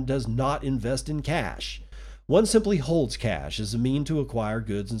how one does not invest in cash. One simply holds cash as a means to acquire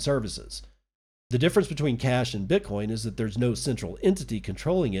goods and services. The difference between cash and Bitcoin is that there's no central entity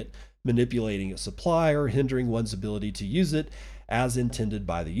controlling it, manipulating its supply, or hindering one's ability to use it as intended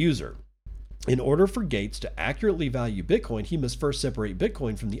by the user. In order for Gates to accurately value Bitcoin, he must first separate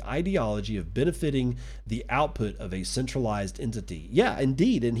Bitcoin from the ideology of benefiting the output of a centralized entity. Yeah,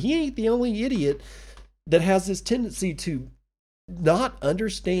 indeed, and he ain't the only idiot that has this tendency to not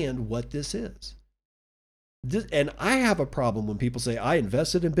understand what this is. And I have a problem when people say, "I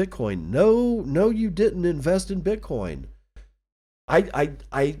invested in Bitcoin." No, you didn't invest in Bitcoin. I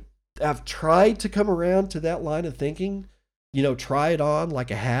have tried to come around to that line of thinking. Try it on like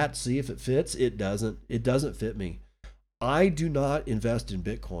a hat, see if it fits. It doesn't fit me. I do not invest in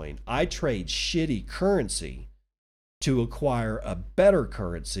Bitcoin. I trade shitty currency to acquire a better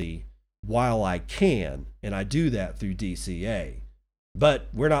currency while I can, and I do that through DCA. But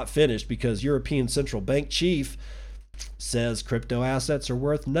we're not finished, because European Central Bank chief says crypto assets are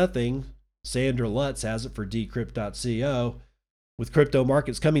worth nothing. Sandra Lutz has it for Decrypt.co. With crypto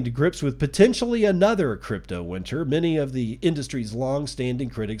markets coming to grips with potentially another crypto winter, many of the industry's long-standing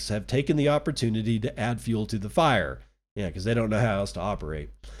critics have taken the opportunity to add fuel to the fire. Yeah, because they don't know how else to operate.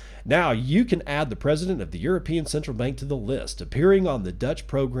 Now you can add the president of the European Central Bank to the list. Appearing on the Dutch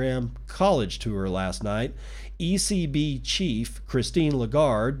program College Tour last night, ECB chief Christine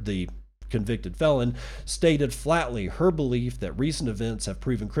Lagarde, the convicted felon, stated flatly her belief that recent events have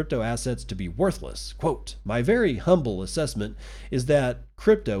proven crypto assets to be worthless. Quote, "My very humble assessment is that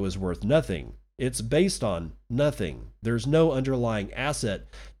crypto is worth nothing. It's based on nothing. There's no underlying asset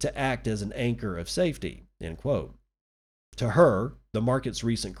to act as an anchor of safety," end quote. To her, the market's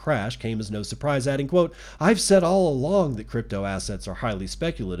recent crash came as no surprise, adding, quote, "I've said all along that crypto assets are highly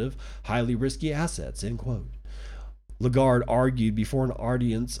speculative, highly risky assets," end quote. Lagarde argued before an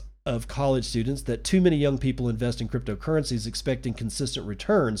audience of college students that too many young people invest in cryptocurrencies expecting consistent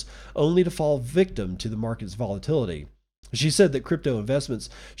returns, only to fall victim to the market's volatility. She said that crypto investments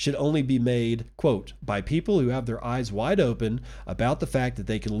should only be made, quote, "by people who have their eyes wide open about the fact that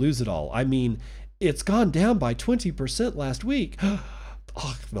they can lose it all. I mean, it's gone down by 20% last week."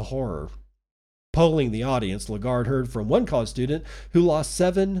 Oh, the horror. Polling the audience, Lagarde heard from one college student who lost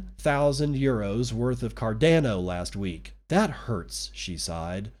 7,000 euros worth of Cardano last week. "That hurts," she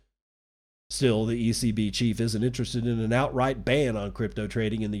sighed. Still, the ECB chief isn't interested in an outright ban on crypto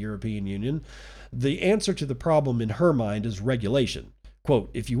trading in the European Union. The answer to the problem in her mind is regulation.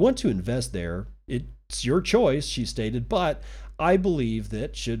 Quote, if you want to invest there, it's your choice, she stated, but I believe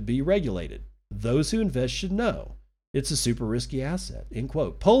that should be regulated. Those who invest should know. It's a super risky asset, end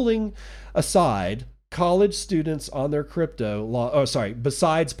quote. Polling aside, college students on their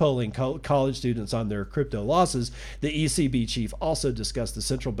besides polling college students on their crypto losses, the ECB chief also discussed the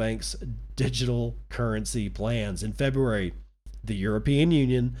central bank's digital currency plans. In February, the European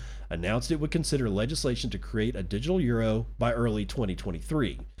Union announced it would consider legislation to create a digital euro by early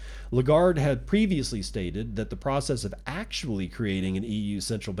 2023. Lagarde had previously stated that the process of actually creating an EU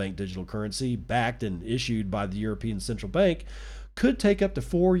central bank digital currency backed and issued by the European Central Bank could take up to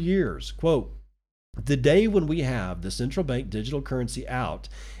 4 years. Quote, the day when we have the central bank digital currency out,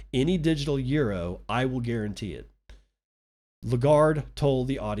 any digital euro, I will guarantee it. Lagarde told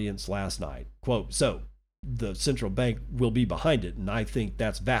the audience last night, quote, so the central bank will be behind it, and I think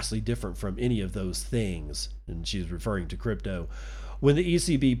that's vastly different from any of those things. And she's referring to crypto. When the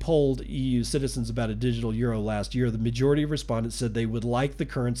ECB polled EU citizens about a digital euro last year, the majority of respondents said they would like the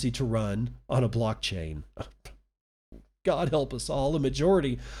currency to run on a blockchain. God help us all. The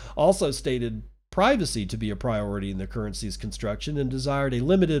majority also stated privacy to be a priority in the currency's construction and desired a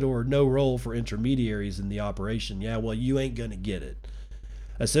limited or no role for intermediaries in the operation. Yeah, well, you ain't going to get it.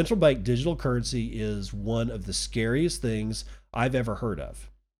 A central bank digital currency is one of the scariest things I've ever heard of.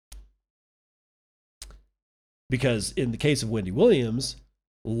 Because in the case of Wendy Williams,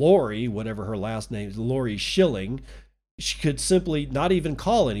 Lori, whatever her last name is, Lori Schilling, she could simply not even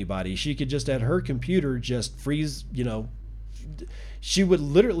call anybody. She could just at her computer just freeze, she would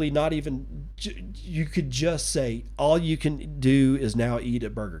literally not even, you could just say, all you can do is now eat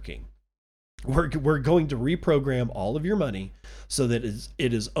at Burger King. We're going to reprogram all of your money so that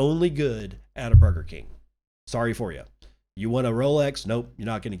it is only good at a Burger King. Sorry for you. You want a Rolex? Nope, you're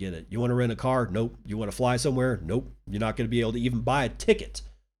not going to get it. You want to rent a car? Nope. You want to fly somewhere? Nope. You're not going to be able to even buy a ticket.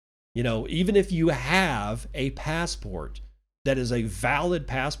 Even if you have a passport that is a valid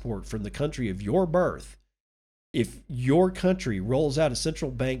passport from the country of your birth, if your country rolls out a central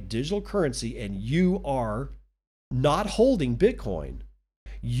bank digital currency and you are not holding Bitcoin,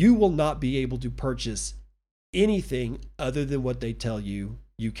 you will not be able to purchase anything other than what they tell you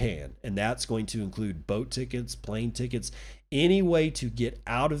you can. And that's going to include boat tickets, plane tickets, any way to get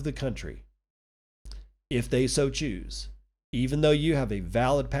out of the country if they so choose. Even though you have a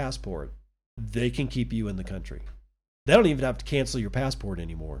valid passport, they can keep you in the country. They don't even have to cancel your passport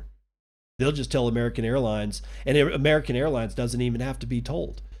anymore. They'll just tell American Airlines, and American Airlines doesn't even have to be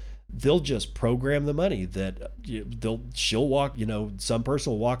told. They'll just program the money that she'll walk, some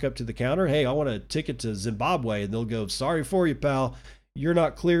person will walk up to the counter. Hey, I want a ticket to Zimbabwe. And they'll go, sorry for you, pal. You're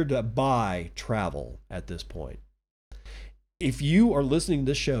not cleared to buy travel at this point. If you are listening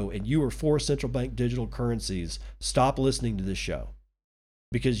to this show and you are for central bank digital currencies, stop listening to this show,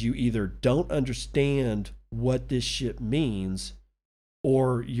 because you either don't understand what this shit means,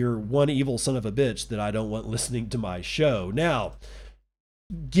 or you're one evil son of a bitch that I don't want listening to my show. Now,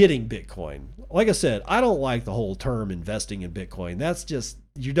 getting Bitcoin. Like I said, I don't like the whole term investing in Bitcoin. That's just,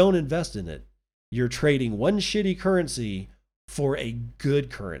 you don't invest in it. You're trading one shitty currency for a good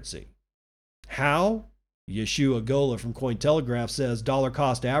currency. How? Yeshua Gola from Cointelegraph says dollar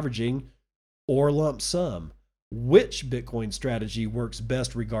cost averaging or lump sum. Which Bitcoin strategy works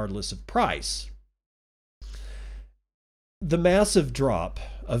best regardless of price? The massive drop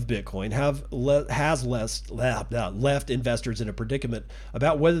of Bitcoin has left investors in a predicament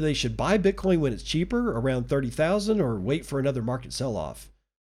about whether they should buy Bitcoin when it's cheaper, around 30,000, or wait for another market sell-off.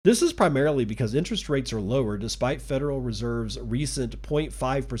 This is primarily because interest rates are lower despite Federal Reserve's recent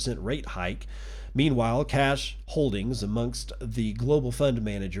 0.5% rate hike. Meanwhile, cash holdings amongst the global fund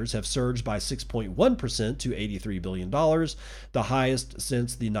managers have surged by 6.1% to $83 billion, the highest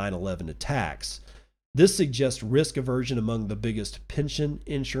since the 9/11 attacks. This suggests risk aversion among the biggest pension,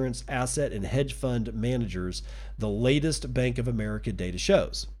 insurance, asset, and hedge fund managers, the latest Bank of America data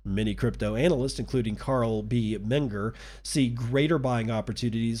shows. Many crypto analysts, including Carl B. Menger, see greater buying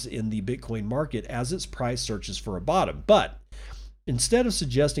opportunities in the Bitcoin market as its price searches for a bottom. But instead of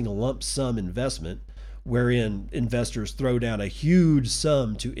suggesting a lump sum investment, wherein investors throw down a huge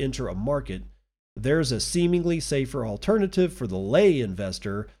sum to enter a market, there's a seemingly safer alternative for the lay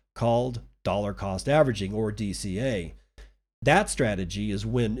investor called dollar cost averaging, or DCA. That strategy is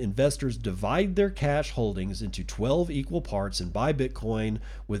when investors divide their cash holdings into 12 equal parts and buy Bitcoin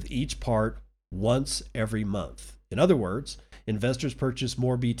with each part once every month. In other words, investors purchase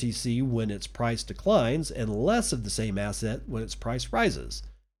more BTC when its price declines and less of the same asset when its price rises.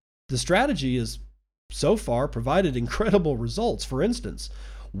 The strategy has so far provided incredible results. For instance,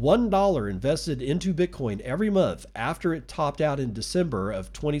 $1 invested into Bitcoin every month after it topped out in December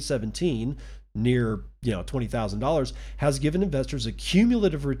of 2017, near $20,000, has given investors a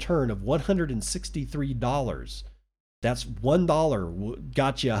cumulative return of $163. That's $1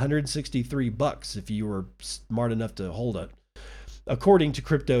 got you $163 if you were smart enough to hold it. According to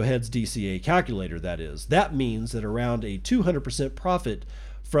CryptoHead's DCA calculator, that is. That means that around a 200% profit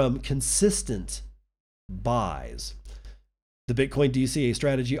from consistent buys. The Bitcoin DCA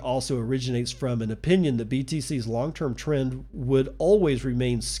strategy also originates from an opinion that BTC's long-term trend would always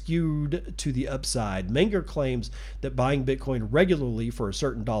remain skewed to the upside. Menger claims that buying Bitcoin regularly for a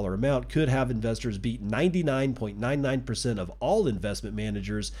certain dollar amount could have investors beat 99.99% of all investment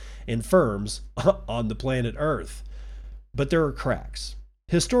managers and firms on the planet Earth. But there are cracks.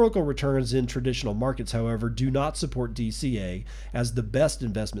 Historical returns in traditional markets, however, do not support DCA as the best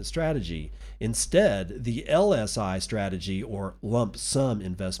investment strategy. Instead, the LSI strategy, or lump sum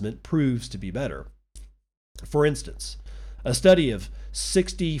investment, proves to be better. For instance, a study of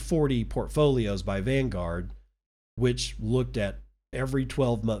 60/40 portfolios by Vanguard, which looked at every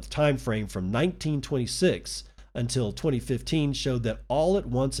 12-month time frame from 1926 until 2015, showed that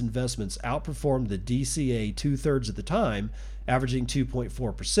all-at-once investments outperformed the DCA 2/3 of the time, averaging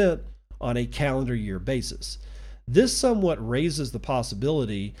 2.4% on a calendar year basis. This somewhat raises the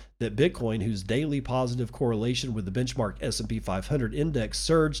possibility that Bitcoin, whose daily positive correlation with the benchmark S&P 500 index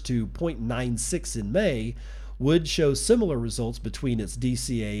surged to 0.96 in May, would show similar results between its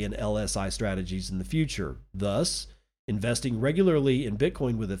DCA and LSI strategies in the future. Thus, investing regularly in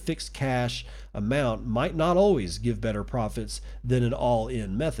Bitcoin with a fixed cash amount might not always give better profits than an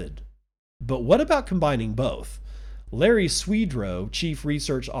all-in method. But what about combining both? Larry Swedroe, Chief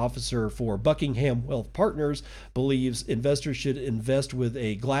Research Officer for Buckingham Wealth Partners, believes investors should invest with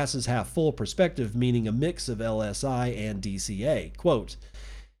a glasses half full perspective, meaning a mix of LSI and DCA. Quote,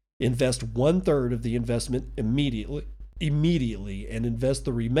 invest 1/3 of the investment immediately and invest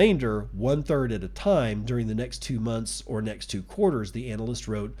the remainder 1/3 at a time during the next 2 months or next 2 quarters, the analyst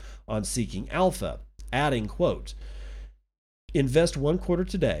wrote on Seeking Alpha, adding, quote, invest 1 quarter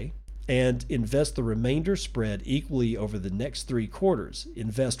today and invest the remainder spread equally over the next 3 quarters.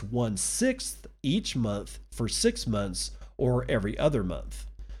 Invest 1/6 each month for 6 months or every other month.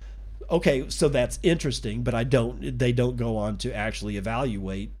 Okay, so that's interesting, but they don't go on to actually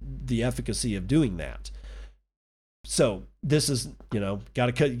evaluate the efficacy of doing that. So this is,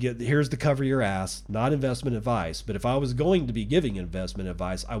 here's the cover your ass, not investment advice. But if I was going to be giving investment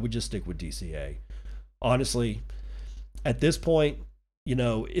advice, I would just stick with DCA. Honestly, at this point,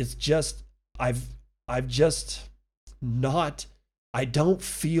 it's just, I don't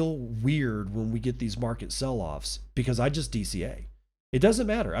feel weird when we get these market sell-offs because I just DCA. It doesn't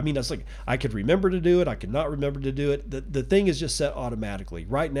matter. I mean, that's like, I could remember to do it. I could not remember to do it. The thing is just set automatically.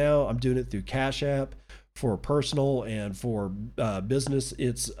 Right now, I'm doing it through Cash App for personal, and for business,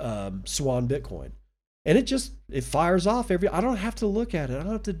 it's Swan Bitcoin. And it fires off I don't have to look at it. I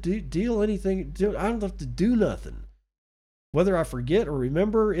don't have to deal anything. I don't have to do nothing. Whether I forget or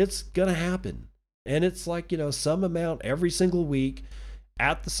remember, it's going to happen. And it's like, some amount every single week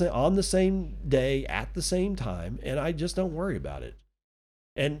on the same day at the same time. And I just don't worry about it.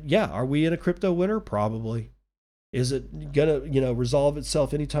 And yeah, are we in a crypto winter? Probably. Is it going to, resolve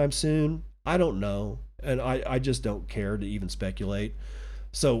itself anytime soon? I don't know. And I just don't care to even speculate.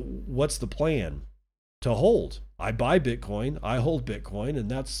 So what's the plan? To hold. I buy Bitcoin, I hold Bitcoin, and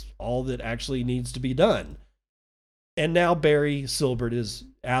that's all that actually needs to be done. And now Barry Silbert is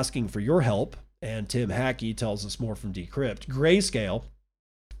asking for your help, and Tim Hackey tells us more from Decrypt. Grayscale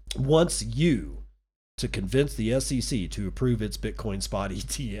wants you to convince the SEC to approve its Bitcoin spot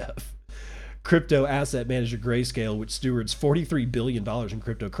ETF. Crypto asset manager Grayscale, which stewards $43 billion in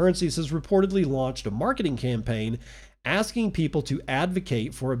cryptocurrencies, has reportedly launched a marketing campaign asking people to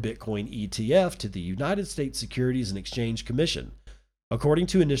advocate for a Bitcoin ETF to the United States Securities and Exchange Commission. According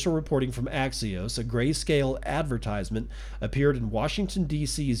to initial reporting from Axios, a Grayscale advertisement appeared in Washington,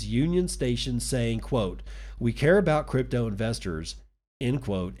 D.C.'s Union Station saying, quote, "We care about crypto investors," end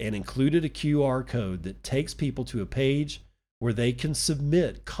quote, and included a QR code that takes people to a page where they can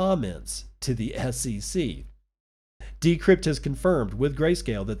submit comments to the SEC. Decrypt has confirmed with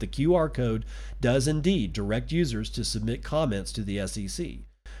Grayscale that the QR code does indeed direct users to submit comments to the SEC.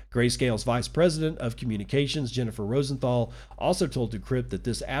 Grayscale's Vice President of Communications, Jennifer Rosenthal, also told Decrypt that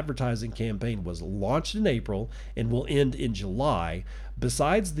this advertising campaign was launched in April and will end in July.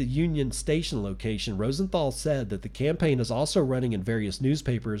 Besides the Union Station location, Rosenthal said that the campaign is also running in various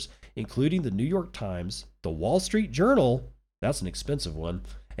newspapers, including the New York Times, the Wall Street Journal, that's an expensive one,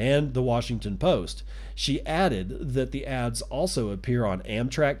 and the Washington Post. She added that the ads also appear on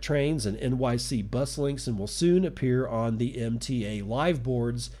Amtrak trains and NYC bus links and will soon appear on the MTA live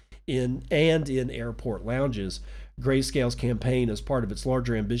boards in airport lounges. Grayscale's campaign is part of its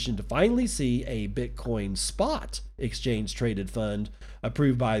larger ambition to finally see a Bitcoin spot exchange traded fund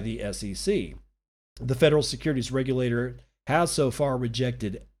approved by the SEC. The federal securities regulator has so far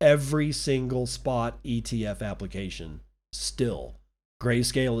rejected every single spot ETF application. Still,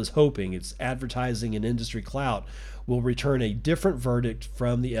 Grayscale is hoping its advertising and industry clout will return a different verdict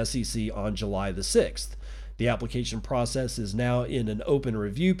from the SEC on July the 6th. The application process is now in an open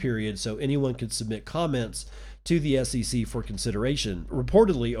review period, so anyone can submit comments to the SEC for consideration.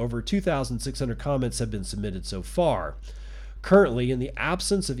 Reportedly, over 2,600 comments have been submitted so far. Currently, in the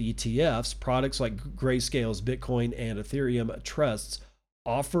absence of ETFs, products like Grayscale's Bitcoin and Ethereum trusts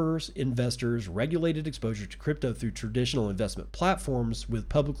offers investors regulated exposure to crypto through traditional investment platforms with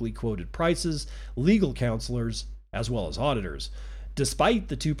publicly quoted prices, legal counselors, as well as auditors. Despite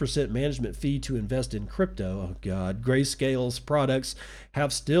the 2% management fee to invest in crypto, Grayscale's products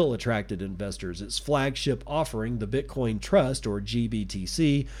have still attracted investors. Its flagship offering, the Bitcoin Trust, or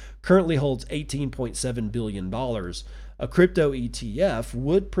GBTC, currently holds $18.7 billion. A crypto ETF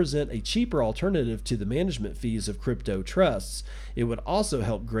would present a cheaper alternative to the management fees of crypto trusts. It would also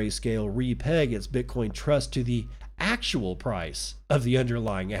help Grayscale repeg its Bitcoin Trust to the actual price of the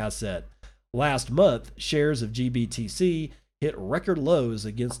underlying asset. Last month, shares of GBTC hit record lows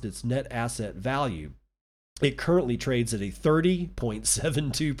against its net asset value. It currently trades at a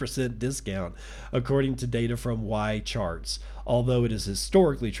 30.72% discount, according to data from YCharts, although it has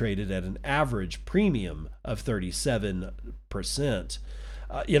historically traded at an average premium of 37%.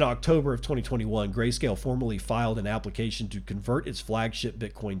 In October of 2021, Grayscale formally filed an application to convert its flagship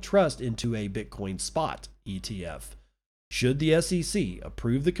Bitcoin Trust into a Bitcoin Spot ETF. Should the SEC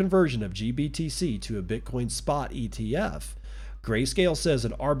approve the conversion of GBTC to a Bitcoin Spot ETF, Grayscale says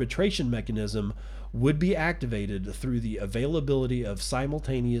an arbitration mechanism would be activated through the availability of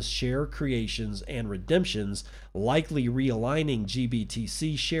simultaneous share creations and redemptions, likely realigning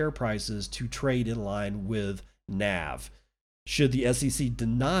GBTC share prices to trade in line with NAV. Should the SEC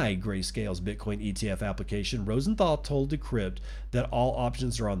deny Grayscale's Bitcoin ETF application, Rosenthal told Decrypt that all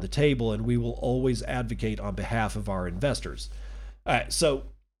options are on the table and we will always advocate on behalf of our investors. All right, so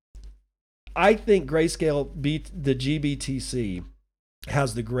I think Grayscale the GBTC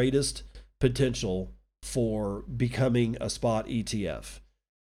has the greatest potential for becoming a spot ETF.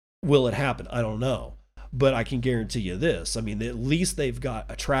 Will it happen? I don't know. But I can guarantee you this. I mean, at least they've got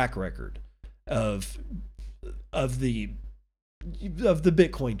a track record of the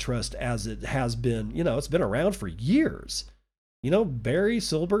Bitcoin Trust as it has been, it's been around for years. Barry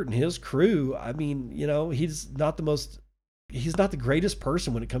Silbert and his crew, I mean, he's not the greatest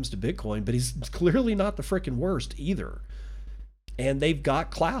person when it comes to Bitcoin, but he's clearly not the freaking worst either. And they've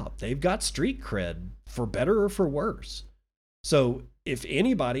got clout. They've got street cred, for better or for worse. So if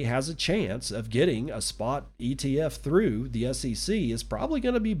anybody has a chance of getting a spot ETF through the SEC, it's probably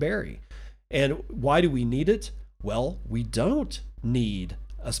going to be Barry. And why do we need it? Well, we don't need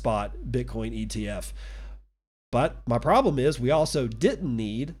a spot Bitcoin ETF. But my problem is we also didn't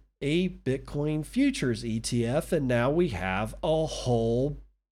need a Bitcoin futures ETF, and now we have a whole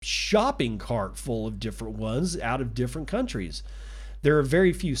shopping cart full of different ones out of different countries. There are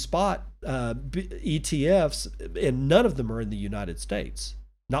very few spot ETFs, and none of them are in the United States.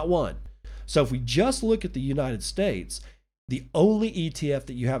 Not one. So if we just look at the United States, the only ETF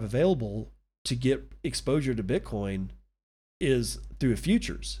that you have available to get exposure to Bitcoin is through a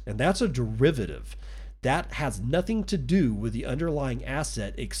futures, and that's a derivative. That has nothing to do with the underlying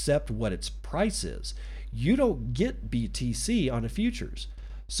asset except what its price is. You don't get BTC on a futures.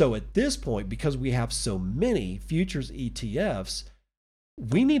 So at this point, because we have so many futures ETFs,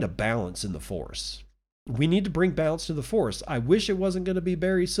 we need a balance in the force. We need to bring balance to the force. I wish it wasn't going to be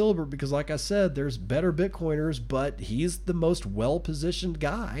Barry Silbert because, like I said, there's better Bitcoiners, but he's the most well-positioned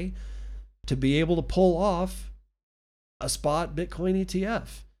guy to be able to pull off a spot Bitcoin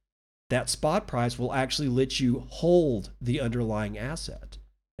ETF. That spot price will actually let you hold the underlying asset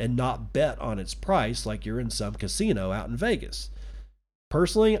and not bet on its price like you're in some casino out in Vegas.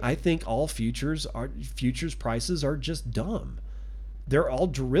 Personally, I think all futures prices are just dumb. They're all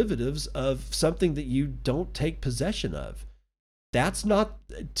derivatives of something that you don't take possession of. That's not,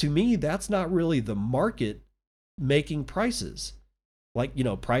 to me, that's not really the market making prices. Like,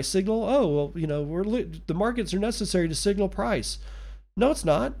 price signal. Oh, well, the markets are necessary to signal price. No, it's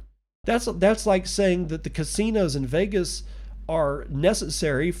not. That's like saying that the casinos in Vegas are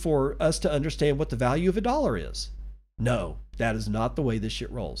necessary for us to understand what the value of a dollar is. No, that is not the way this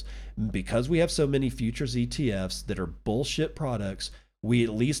shit rolls. Because we have so many futures ETFs that are bullshit products, we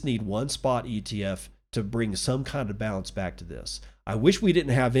at least need one spot ETF to bring some kind of balance back to this. I wish we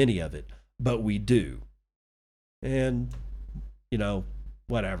didn't have any of it, but we do. And, you know,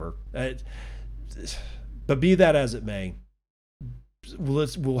 whatever. But be that as it may,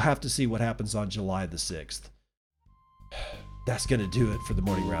 we'll have to see what happens on July the 6th. That's going to do it for the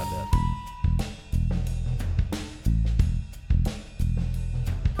Morning Roundup.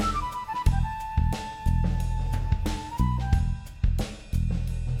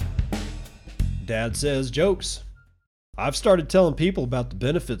 Dad says jokes. I've started telling people about the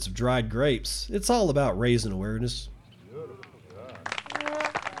benefits of dried grapes. It's all about raising awareness.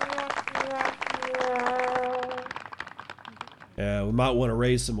 We might want to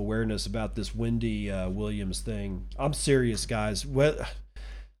raise some awareness about this Wendy Williams thing. I'm serious, guys. Well,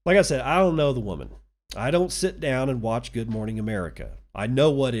 like I said, I don't know the woman. I don't sit down and watch Good Morning America. I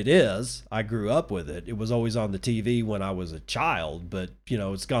know what it is. I grew up with it. It was always on the TV when I was a child, but, you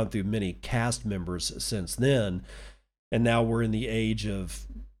know, it's gone through many cast members since then. And now we're in the age of,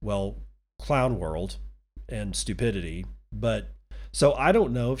 well, clown world and stupidity. But so I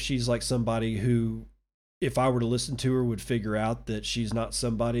don't know if she's like somebody who, if I were to listen to her, would figure out that she's not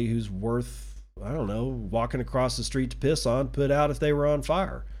somebody who's worth, I don't know, walking across the street to piss on, put out if they were on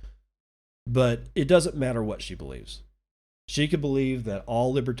fire. But it doesn't matter what she believes. She could believe that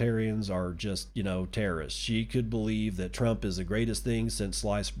all libertarians are just, you know, terrorists. She could believe that Trump is the greatest thing since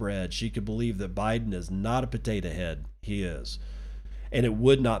sliced bread. She could believe that Biden is not a potato head. He is. And it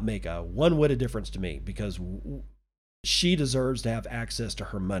would not make a one whit of difference to me, because she deserves to have access to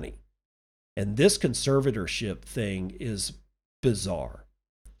her money. And this conservatorship thing is bizarre.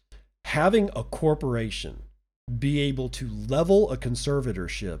 Having a corporation be able to level a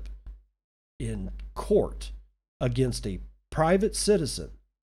conservatorship in court against a private citizen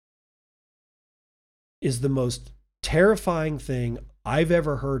is the most terrifying thing I've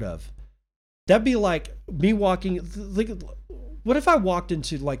ever heard of. That'd be like me walking, what if I walked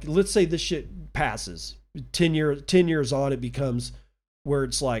into, like, let's say this shit passes, 10 years on, it becomes where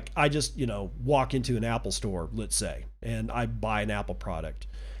it's like, I just, you know, walk into an Apple store, let's say, and I buy an Apple product,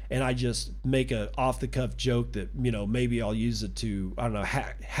 and I just make a off the cuff joke that, you know, maybe I'll use it to, I don't know,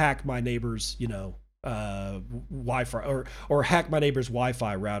 hack my neighbor's, you know, Wi-Fi, or hack my neighbor's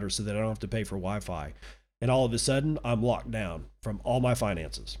Wi-Fi router so that I don't have to pay for Wi-Fi. And all of a sudden I'm locked down from all my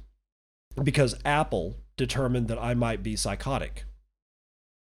finances because Apple determined that I might be psychotic.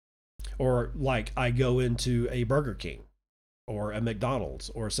 Or like I go into a Burger King or a McDonald's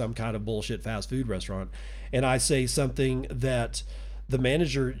or some kind of bullshit fast food restaurant, and I say something that the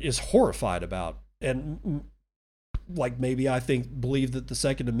manager is horrified about. And like, maybe I believe that the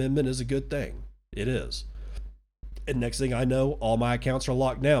Second Amendment is a good thing. It is. And next thing I know, all my accounts are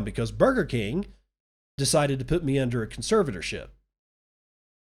locked down because Burger King decided to put me under a conservatorship.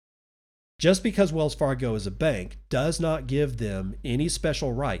 Just because Wells Fargo is a bank does not give them any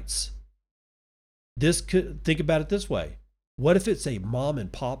special rights. Think about it this way. What if it's a mom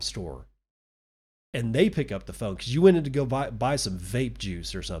and pop store and they pick up the phone because you went in to go buy some vape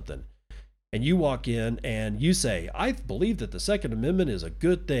juice or something? And you walk in and you say, I believe that the Second Amendment is a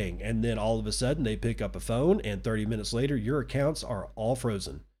good thing. And then all of a sudden they pick up a phone and 30 minutes later, your accounts are all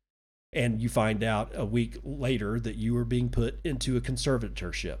frozen. And you find out a week later that you are being put into a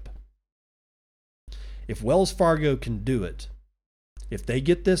conservatorship. If Wells Fargo can do it, if they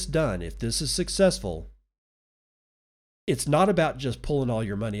get this done, if this is successful, it's not about just pulling all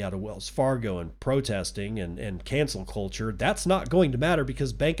your money out of Wells Fargo and protesting and cancel culture. That's not going to matter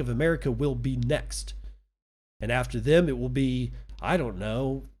because Bank of America will be next. And after them, it will be, I don't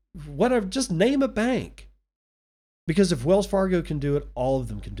know, whatever, just name a bank. Because if Wells Fargo can do it, all of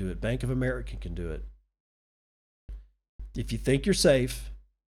them can do it. Bank of America can do it. If you think you're safe,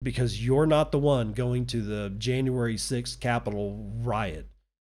 because you're not the one going to the January 6th Capitol riot,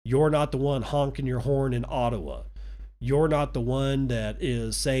 you're not the one honking your horn in Ottawa, you're not the one that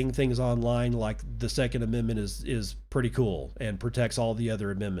is saying things online like the Second Amendment is pretty cool and protects all the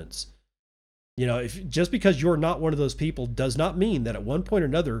other amendments. You know, just because you're not one of those people does not mean that at one point or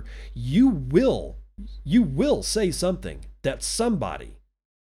another you will say something that somebody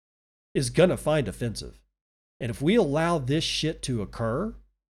is gonna find offensive. And if we allow this shit to occur,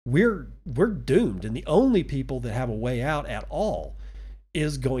 we're doomed. And the only people that have a way out at all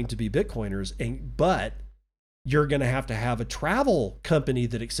is going to be Bitcoiners. But you're going to have a travel company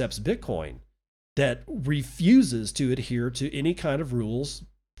that accepts Bitcoin that refuses to adhere to any kind of rules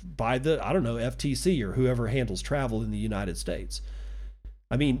by the, I don't know, FTC or whoever handles travel in the United States.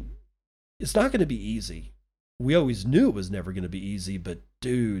 I mean, it's not going to be easy. we always knew it was never going to be easy, but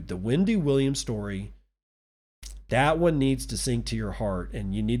dude, the Wendy Williams story, that one needs to sink to your heart,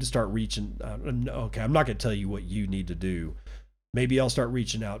 and you need to start reaching. Okay, I'm not going to tell you what you need to do. Maybe I'll start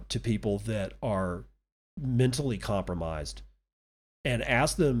reaching out to people that are mentally compromised and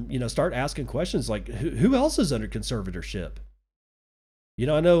ask them, start asking questions like, who else is under conservatorship?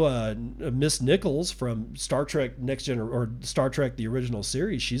 I know Miss Nichols from Star Trek Next Gen or Star Trek the original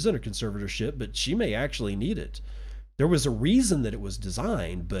series, she's under conservatorship, but she may actually need it. There was a reason that it was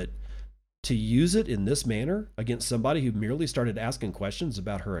designed, but to use it in this manner against somebody who merely started asking questions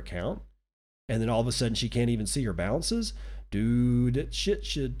about her account, and then all of a sudden she can't even see her balances, dude, that shit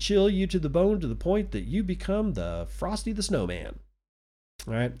should chill you to the bone to the point that you become the Frosty the Snowman.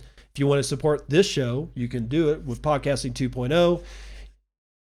 All right. If you want to support this show, you can do it with Podcasting 2.0.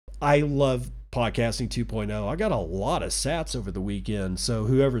 I love Podcasting 2.0. I got a lot of sats over the weekend. So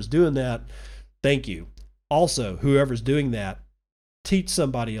whoever's doing that, thank you. Also, whoever's doing that, teach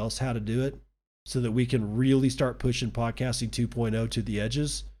somebody else how to do it so that we can really start pushing Podcasting 2.0 to the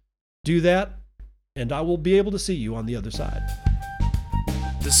edges. Do that, and I will be able to see you on the other side.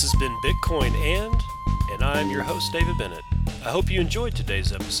 This has been Bitcoin and I'm your host, David Bennett. I hope you enjoyed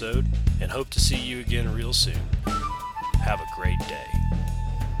today's episode and hope to see you again real soon. Have a great day.